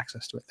people can get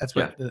access to it. That's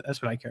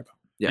what I care about.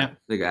 Yeah. I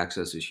think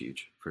access is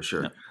huge for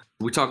sure. Yeah.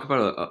 We talk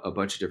about a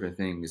bunch of different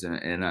things,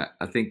 and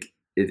I think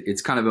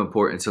it's kind of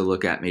important to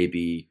look at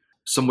maybe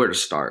somewhere to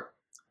start,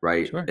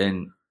 right? Sure.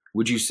 And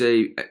would you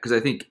say, because I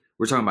think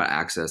we're talking about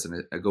access,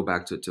 and I go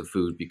back to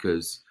food,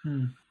 because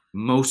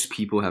most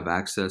people have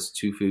access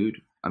to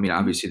food. I mean,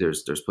 obviously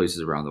there's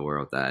places around the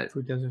world that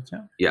food deserts,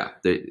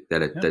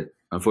 that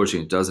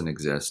unfortunately doesn't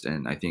exist.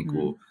 And I think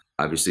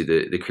obviously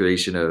the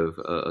creation of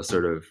a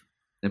sort of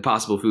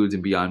Impossible Foods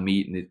and Beyond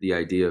Meat, and the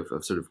idea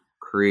of sort of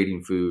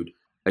creating food,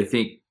 I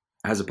think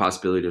has a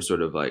possibility to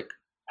sort of like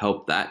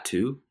help that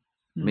too.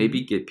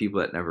 Maybe get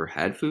people that never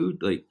had food,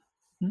 like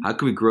how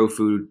can we grow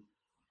food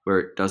where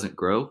it doesn't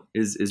grow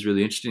is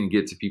really interesting, and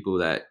get to people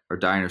that are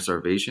dying of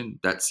starvation.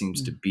 That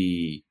seems to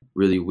be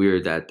really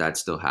weird that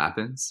still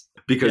happens,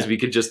 because we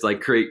could just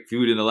like create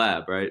food in the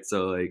lab, right?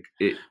 So like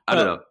I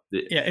don't know.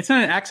 It's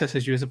not an access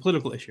issue; it's a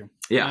political issue.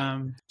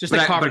 Yeah, just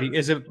like poverty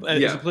is a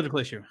political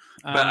issue.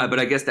 But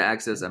I guess the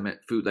access, I meant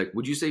food. Like,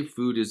 would you say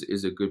food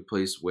is a good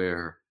place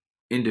where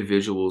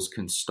individuals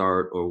can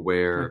start, or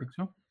where I think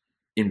so.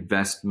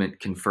 Investment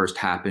can first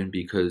happen,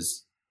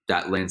 because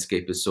that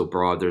landscape is so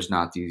broad? There's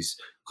not these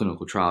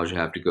clinical trials you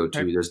have to go to.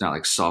 Right. There's not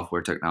like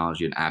software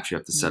technology and apps you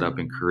have to set up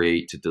and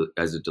create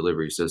as a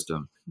delivery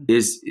system.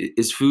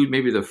 Is food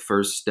maybe the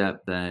first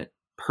step that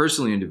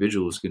personally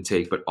individuals can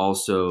take, but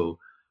also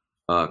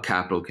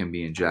capital can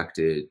be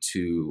injected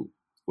to,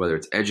 whether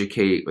it's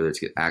educate, whether it's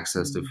get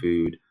access to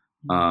food,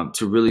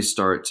 to really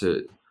start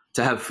to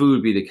have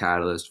food be the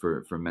catalyst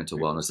for mental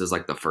wellness is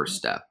like the first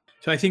step.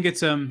 So I think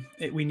it's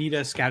we need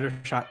a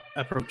scattershot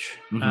approach.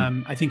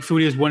 I think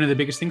food is one of the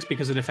biggest things,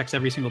 because it affects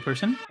every single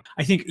person.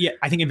 I think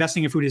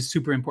investing in food is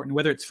super important,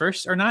 whether it's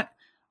first or not.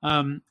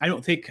 I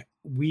don't think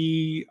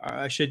we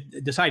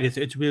should decide.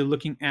 It's really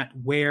looking at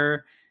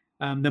where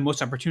the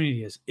most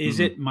opportunity is. Is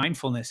it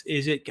mindfulness?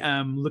 Is it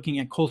looking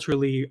at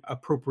culturally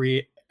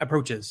appropriate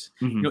approaches?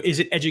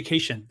 Is it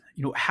education?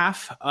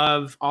 Half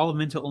of all of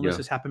mental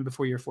illnesses happen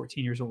before you're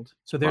 14 years old.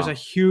 So there's a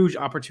huge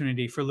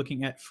opportunity for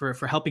looking at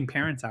for helping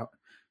parents out,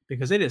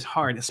 because it is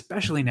hard,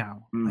 especially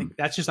now. Like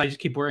I just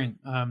keep worrying.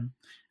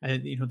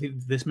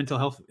 This mental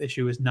health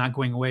issue is not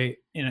going away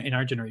in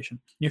our generation.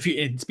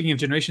 Speaking of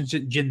generations,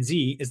 Gen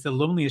Z is the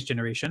loneliest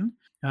generation.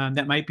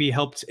 That might be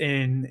helped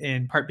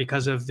in part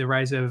because of the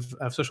rise of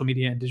social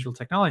media and digital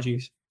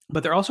technologies.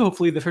 But they're also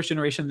hopefully the first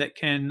generation that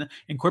can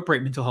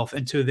incorporate mental health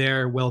into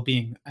their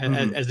well-being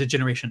as a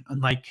generation,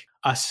 unlike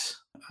us.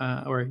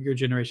 Or your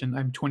generation.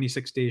 I'm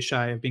 26 days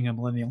shy of being a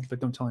millennial, but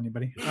don't tell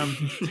anybody.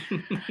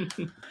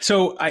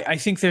 So I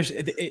think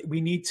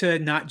we need to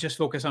not just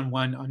focus on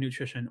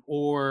nutrition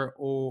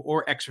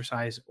or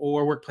exercise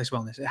or workplace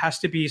wellness. It has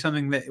to be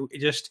something that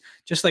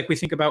just like we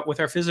think about with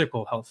our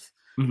physical health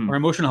or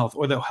emotional health,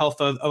 or the health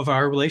of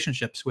our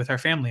relationships with our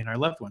family and our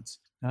loved ones.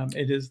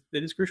 It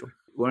is crucial.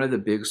 One of the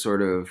big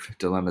sort of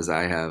dilemmas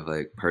I have,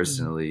 like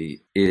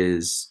personally,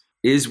 is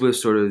with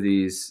sort of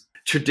these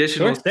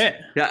traditional.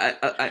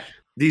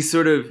 These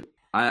sort of,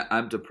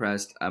 I'm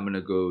depressed, I'm going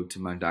to go to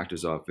my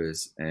doctor's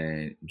office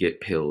and get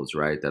pills,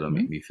 right? That'll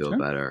make me feel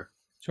better.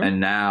 Sure. And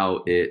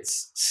now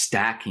it's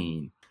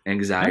stacking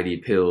anxiety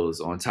pills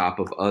on top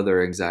of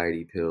other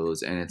anxiety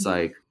pills. And it's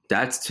like,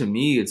 that's, to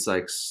me, it's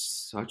like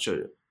such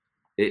a,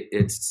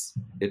 it's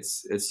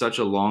such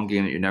a long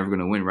game that you're never going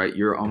to win, right?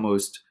 You're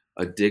almost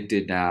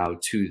addicted now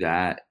to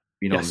that,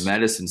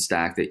 medicine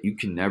stack that you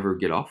can never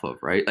get off of,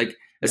 right? Like,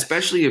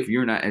 especially if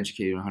you're not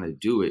educated on how to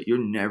do it, you're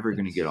never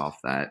going to get off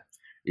that.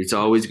 It's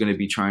always going to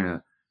be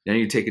then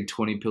you're taking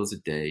 20 pills a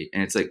day.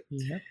 And it's like,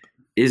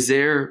 is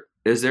there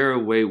a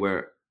way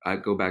where I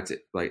go back to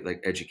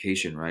like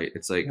education, right?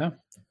 It's like,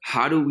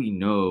 how do we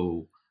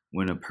know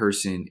when a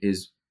person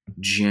is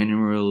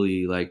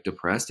generally like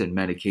depressed and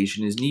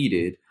medication is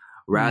needed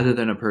rather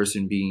than a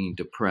person being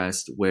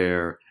depressed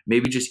where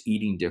maybe just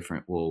eating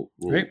different will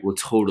Right.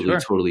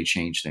 totally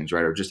change things,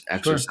 right? Or just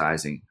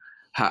exercising.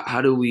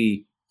 How do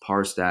we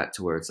parse that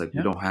to where it's like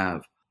we don't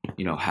have,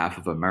 half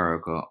of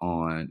America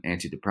on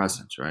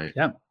antidepressants, right?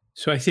 Yeah.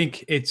 So I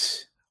think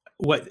it's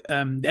what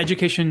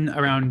education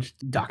around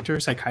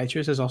doctors,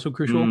 psychiatrists is also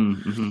crucial.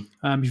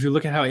 If you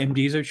look at how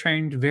MDs are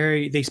trained,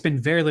 they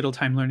spend very little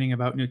time learning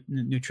about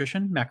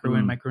nutrition, macro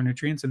and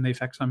micronutrients, and the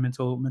effects on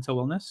mental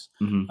wellness.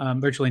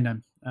 Virtually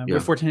none.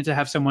 We're fortunate to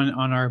have someone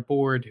on our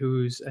board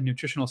who's a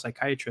nutritional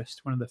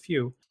psychiatrist, one of the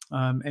few.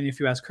 And if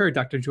you ask her,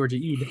 Dr. Georgia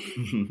Eid,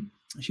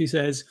 she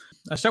says,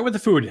 start with the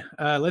food.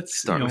 Let's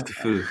start with the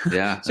food.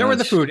 Yeah. Start with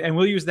the food, and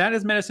we'll use that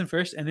as medicine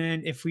first. And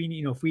then if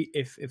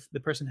the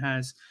person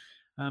has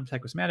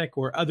psychosomatic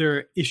or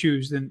other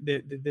issues, then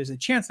there's a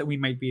chance that we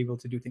might be able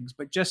to do things.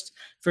 But just,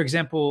 for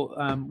example,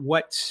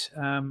 what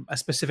a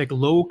specific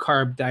low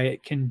carb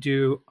diet can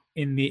do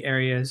in the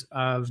areas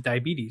of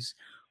diabetes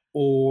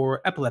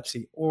or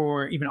epilepsy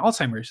or even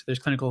Alzheimer's, there's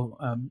clinical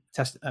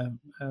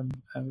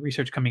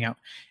research coming out,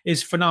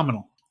 is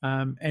phenomenal.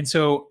 And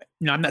so,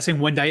 I'm not saying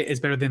one diet is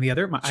better than the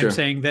other. I'm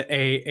saying that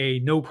a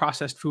no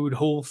processed food,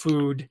 whole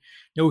food,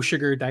 no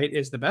sugar diet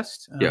is the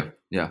best.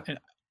 Yeah.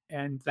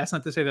 And that's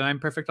not to say that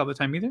I'm perfect all the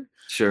time either.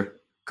 Sure.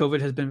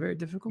 COVID has been very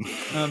difficult.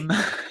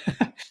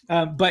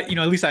 But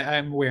at least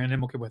I'm aware and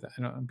I'm okay with it.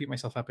 I don't beat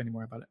myself up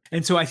anymore about it.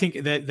 And so I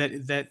think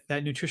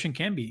that nutrition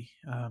can be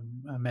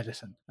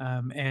medicine.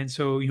 And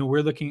so,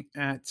 we're looking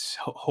at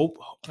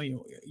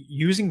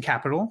using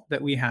capital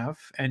that we have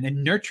and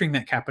nurturing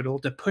that capital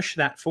to push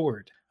that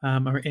forward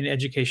in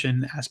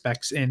education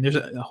aspects. And there's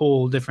a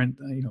whole different,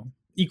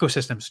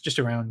 ecosystems just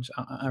around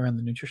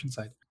the nutrition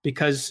side,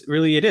 because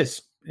really it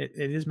is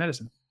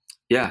medicine.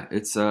 Yeah,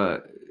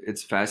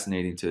 it's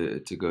fascinating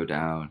to go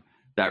down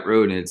that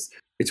road, and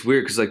it's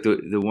weird because like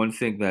the one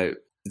thing that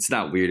it's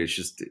not weird, it's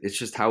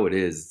just how it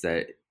is,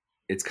 that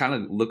it's kind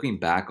of looking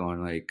back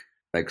on like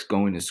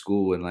going to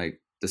school and like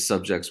the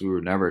subjects we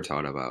were never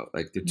taught about,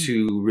 like the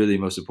two really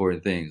most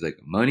important things, like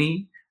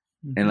money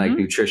and like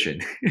nutrition.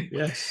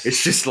 Yes,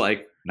 it's just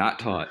like not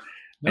taught,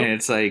 and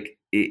it's like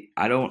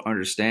I don't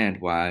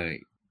understand why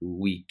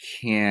we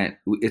can't.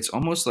 It's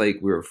almost like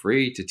we're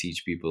afraid to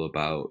teach people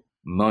about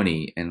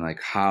money and like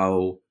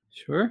how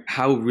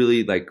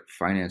really like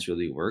finance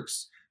really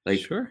works.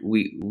 Like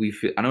we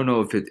feel, I don't know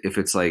if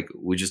it's like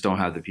we just don't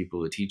have the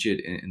people to teach it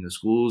in the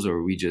schools,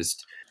 or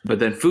but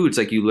then foods,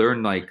 like you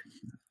learn like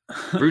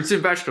fruits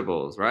and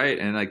vegetables, right?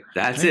 And like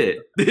that's it.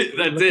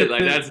 That's it.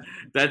 Like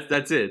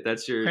that's it.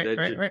 That's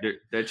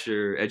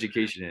your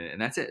education in it,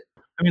 and that's it.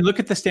 I mean, look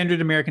at the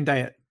standard American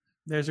diet.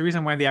 There's a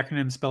reason why the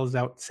acronym spells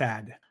out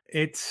SAD.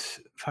 It's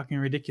fucking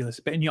ridiculous.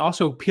 And you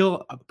also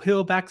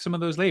peel back some of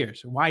those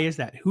layers. Why is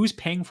that? Who's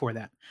paying for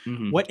that?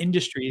 What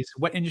industry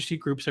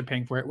groups are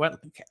paying for it? What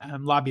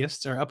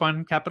lobbyists are up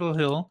on Capitol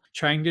Hill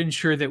trying to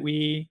ensure that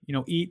we,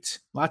 eat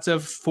lots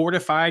of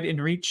fortified,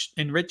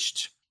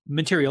 enriched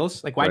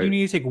materials? Like, why do you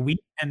need to take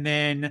wheat and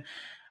then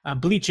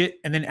bleach it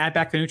and then add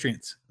back the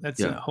nutrients?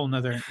 That's a whole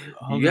nother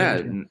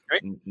man.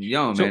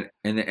 So,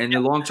 and the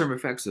long-term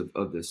effects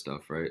of this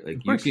stuff, right?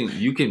 Like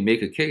you can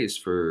make a case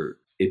for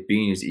it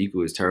being as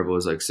equally as terrible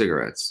as like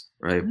cigarettes,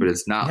 right? But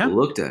it's not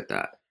looked at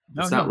that.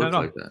 It's not looked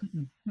like that.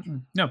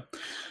 No.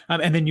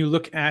 And then you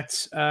look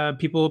at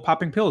people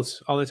popping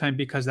pills all the time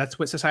because that's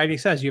what society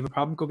says. You have a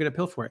problem, go get a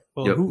pill for it.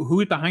 Well, who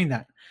is behind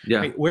that? Yeah.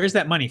 Right? Where's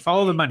that money?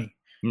 Follow the money.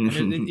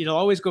 And it'll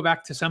always go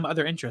back to some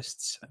other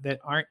interests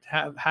that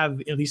have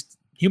at least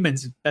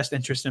humans' best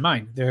interest in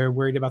mind. They're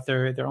worried about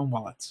their own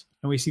wallets.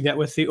 And we see that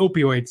with the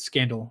opioid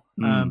scandal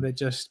that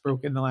just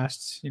broke in the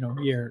last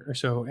year or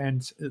so.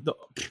 And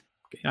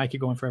I could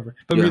go on forever,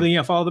 but really,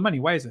 follow the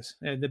money. Why is this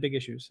the big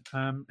issues?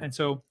 And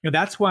so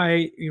that's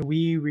why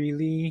we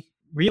really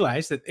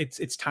realize that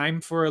it's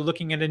time for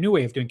looking at a new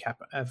way of doing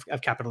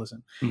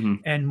capitalism.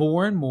 And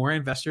more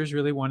investors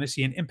really want to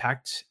see an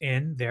impact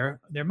in their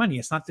money.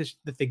 It's not just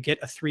that they get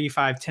a 3,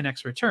 5,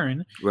 10x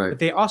return, but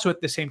they also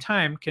at the same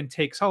time can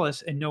take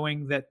solace in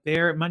knowing that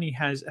their money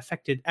has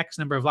affected X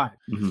number of lives.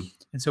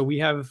 And so we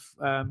have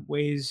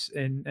ways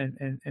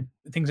and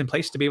things in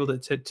place to be able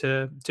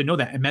to know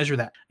that and measure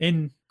that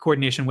in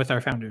coordination with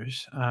our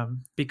founders.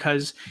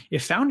 Because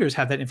if founders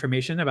have that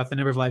information about the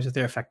number of lives that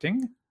they're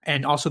affecting,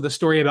 and also the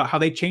story about how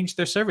they changed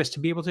their service to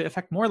be able to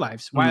affect more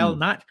lives while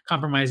not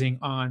compromising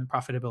on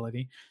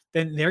profitability,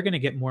 then they're going to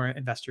get more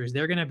investors.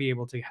 They're going to be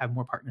able to have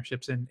more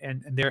partnerships, and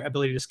their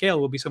ability to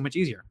scale will be so much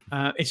easier.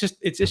 It's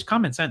just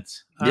common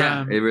sense.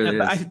 Yeah, it really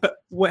is. But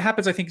what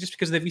happens, I think, just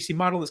because the VC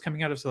model that's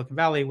coming out of Silicon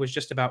Valley was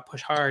just about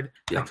push hard,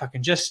 like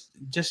fucking just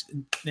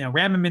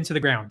ram them into the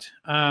ground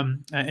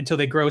until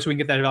they grow, so we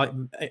can get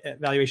that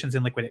valuations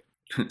and liquidate.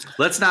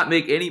 Let's not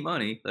make any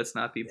money. Let's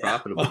not be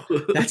profitable.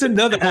 Well, that's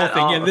another whole At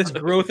thing. Yeah, all. this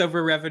growth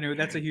over revenue,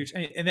 that's a huge,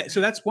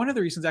 so that's one of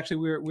the reasons actually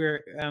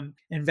we're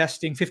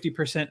investing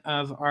 50%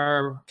 of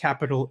our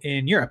capital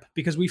in Europe,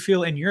 because we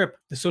feel in Europe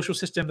the social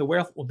system, the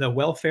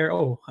welfare,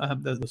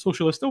 the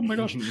socialist, oh my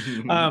gosh,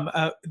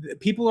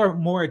 people are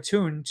more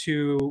attuned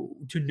to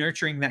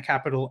nurturing that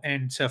capital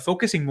and to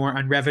focusing more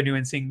on revenue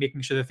and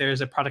making sure that there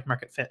is a product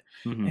market fit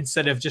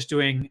instead of just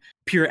doing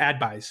pure ad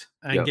buys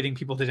and getting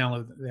people to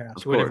download their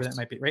apps, whatever that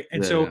might be, right?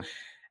 And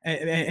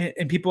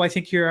and people, I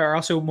think, here are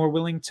also more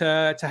willing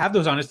to have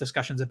those honest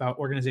discussions about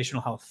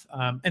organizational health,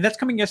 and that's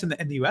coming yes in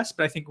the US,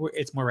 but I think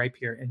it's more ripe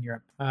here in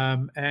Europe.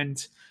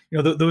 And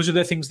those are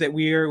the things that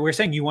we're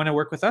saying. You want to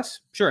work with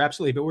us? Sure,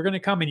 absolutely. But we're going to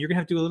come and you're going to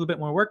have to do a little bit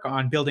more work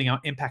on building out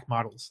impact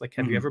models. Like,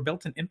 have you ever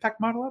built an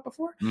impact model out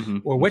before?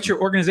 Or what's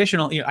your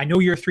organizational? I know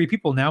you're 3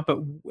 people now, but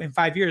in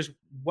 5 years,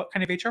 what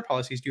kind of HR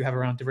policies do you have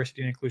around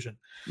diversity and inclusion?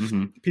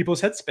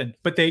 People's heads spin,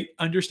 but they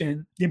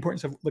understand the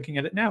importance of looking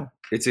at it now.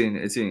 It's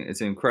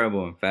an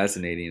incredible and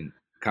fascinating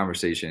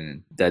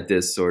conversation that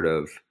this sort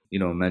of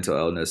mental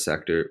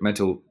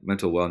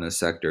wellness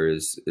sector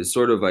is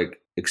sort of like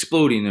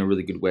exploding in a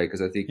really good way,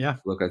 because I think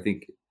I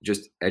think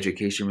just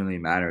education really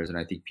matters, and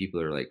I think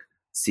people are like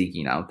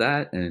seeking out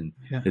that, and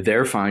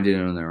they're finding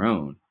it on their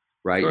own,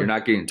 right? Sure. You're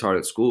not getting taught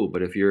at school,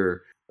 but if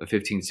you're a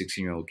 15,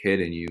 16-year-old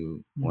kid and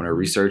you want to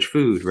research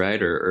food,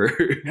 right? Or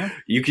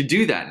you can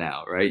do that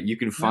now, right? You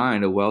can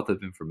find a wealth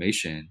of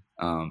information,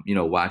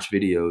 watch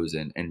videos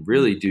and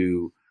really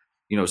do,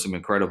 some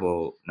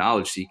incredible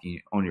knowledge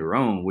seeking on your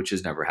own, which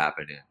has never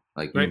happened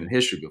in human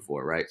history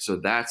before, right? So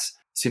that's,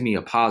 to me,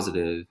 a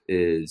positive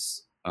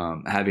is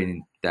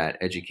having that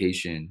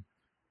education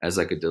as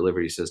like a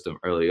delivery system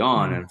early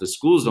on. And if the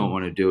schools don't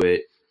want to do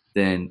it,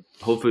 then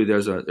hopefully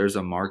there's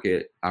a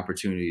market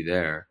opportunity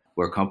there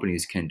where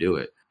companies can do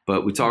it.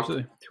 But we talked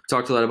a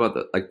lot about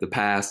the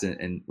past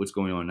and what's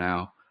going on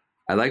now.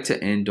 I'd like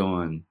to end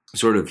on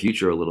sort of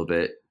future a little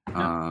bit.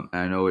 And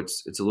I know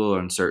it's a little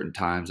uncertain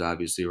times,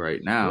 obviously,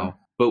 right now.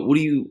 But what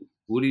do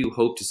you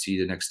hope to see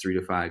the next 3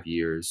 to 5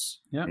 years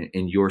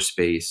in your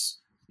space?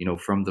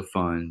 From the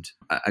fund.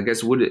 I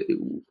guess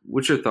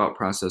what's your thought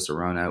process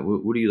around that?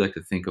 What do you like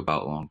to think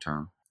about long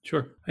term?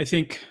 Sure. I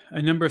think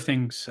a number of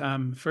things.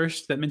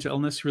 First, that mental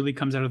illness really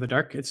comes out of the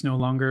dark. It's no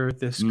longer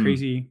this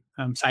crazy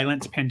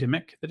silent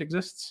pandemic that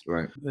exists.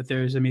 Right. That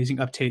there's amazing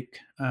uptake,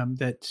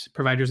 that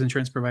providers,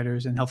 insurance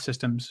providers, and health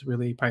systems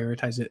really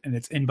prioritize it, and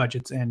it's in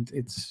budgets, and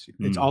it's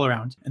all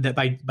around. And that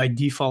by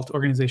default,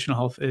 organizational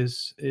health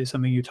is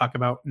something you talk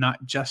about,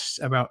 not just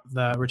about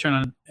the return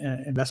on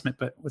investment,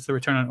 but what's the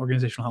return on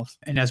organizational health.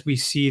 And as we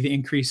see the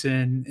increase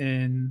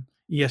in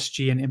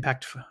ESG and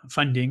impact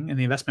funding in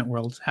the investment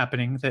world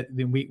happening, that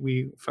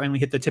we finally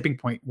hit the tipping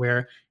point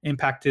where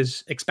impact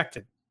is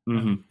expected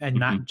and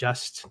not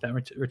just that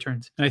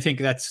returns. And I think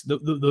that's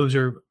those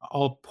are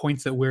all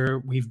points that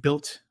we've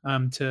built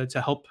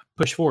to help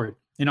push forward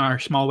in our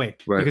small way.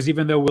 Right. Because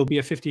even though we'll be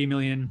a 50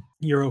 million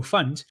euro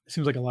fund, it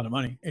seems like a lot of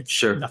money.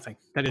 It's nothing.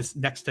 That is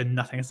next to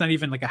nothing. It's not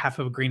even like a half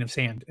of a grain of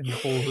sand in the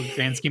whole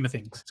grand scheme of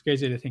things. It's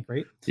crazy to think,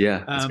 right?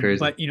 Yeah, it's crazy.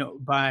 But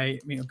by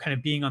kind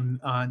of being on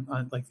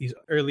like these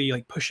early,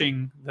 like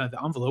pushing the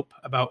envelope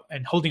about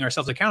and holding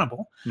ourselves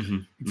accountable.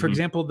 For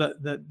example,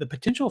 the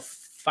potential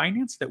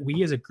finance that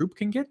we as a group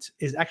can get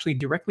is actually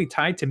directly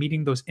tied to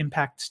meeting those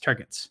impact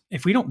targets.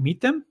 If we don't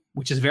meet them,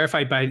 which is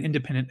verified by an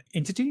independent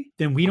entity,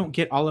 then we don't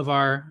get all of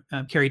our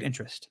carried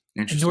interest.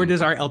 And nor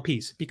does our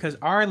LPs, because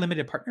our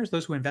limited partners,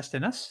 those who invest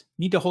in us,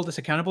 need to hold us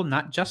accountable,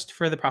 not just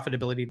for the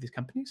profitability of these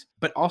companies,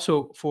 but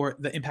also for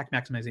the impact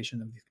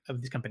maximization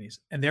of these companies.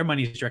 And their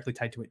money is directly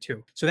tied to it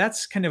too. So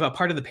that's kind of a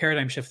part of the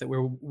paradigm shift that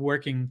we're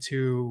working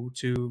to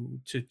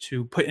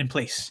put in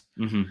place,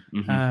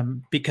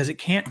 because it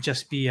can't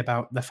just be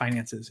about the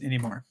finances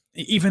anymore.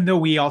 Even though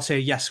we all say,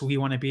 yes, we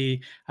want to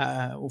be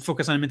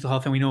focus on mental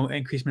health, and we know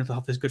increased mental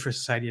health is good for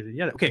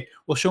society. Okay,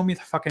 well, show me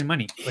the fucking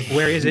money. Like,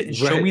 where is it? And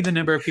show me the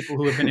number of people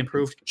who have been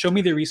improved. Show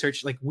me the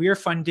research. Like, we're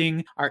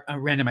funding our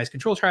randomized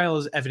control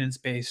trials,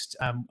 evidence-based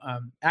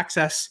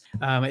access.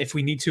 If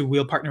we need to,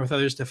 we'll partner with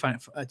others to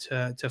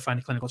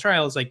fund clinical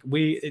trials. Like,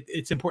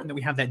 it's important that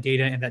we have that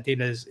data, and that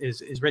data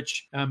is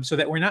rich, so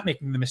that we're not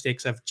making the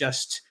mistakes of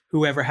just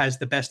whoever has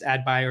the best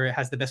ad buy or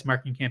has the best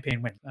marketing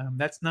campaign win.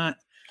 That's not.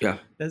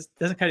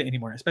 Doesn't cut it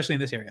anymore, especially in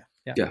this area.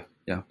 Yeah.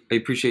 I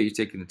appreciate you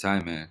taking the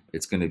time, man.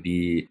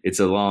 It's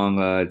a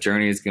long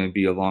journey. It's going to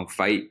be a long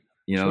fight.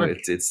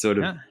 It's sort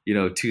of,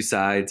 two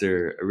sides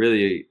are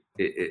really,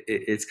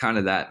 it's kind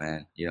of that,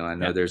 man. I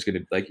know there's going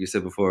to, like you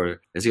said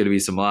before, there's going to be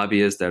some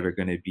lobbyists that are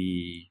going to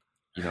be,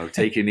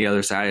 taking the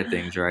other side of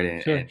things.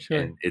 Right.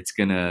 And it's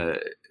going to,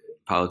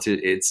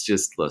 it's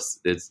just,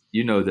 it's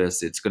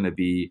it's going to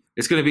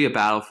be a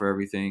battle for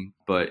everything,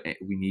 but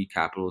we need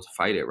capital to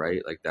fight it,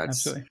 right? Like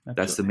that's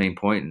the main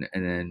point.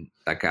 And then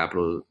that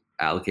capital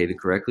allocated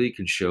correctly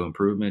can show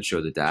improvement,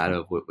 show the data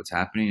of what's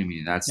happening. I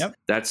mean, that's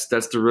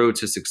the road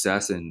to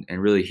success and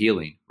really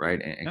healing, right?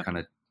 And kind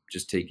of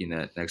just taking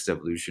that next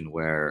evolution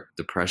where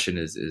depression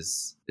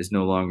is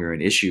no longer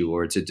an issue,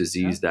 or it's a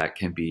disease that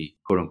can be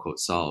quote unquote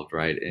solved,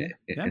 right?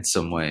 In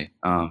some way.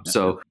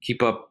 So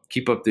keep up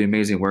the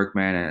amazing work,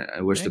 man. And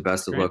I wish the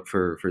best of luck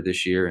for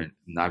this year, and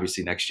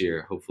obviously next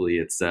year. Hopefully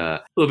it's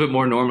a little bit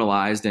more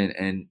normalized,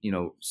 and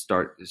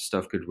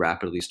stuff could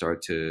rapidly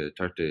start to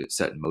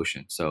set in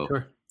motion. So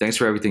thanks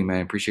for everything,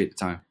 man. Appreciate the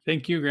time.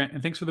 Thank you, Grant,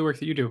 and thanks for the work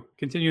that you do.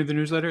 Continue the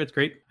newsletter; it's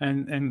great,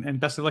 and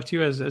best of luck to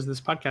you as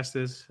this podcast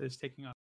is taking off.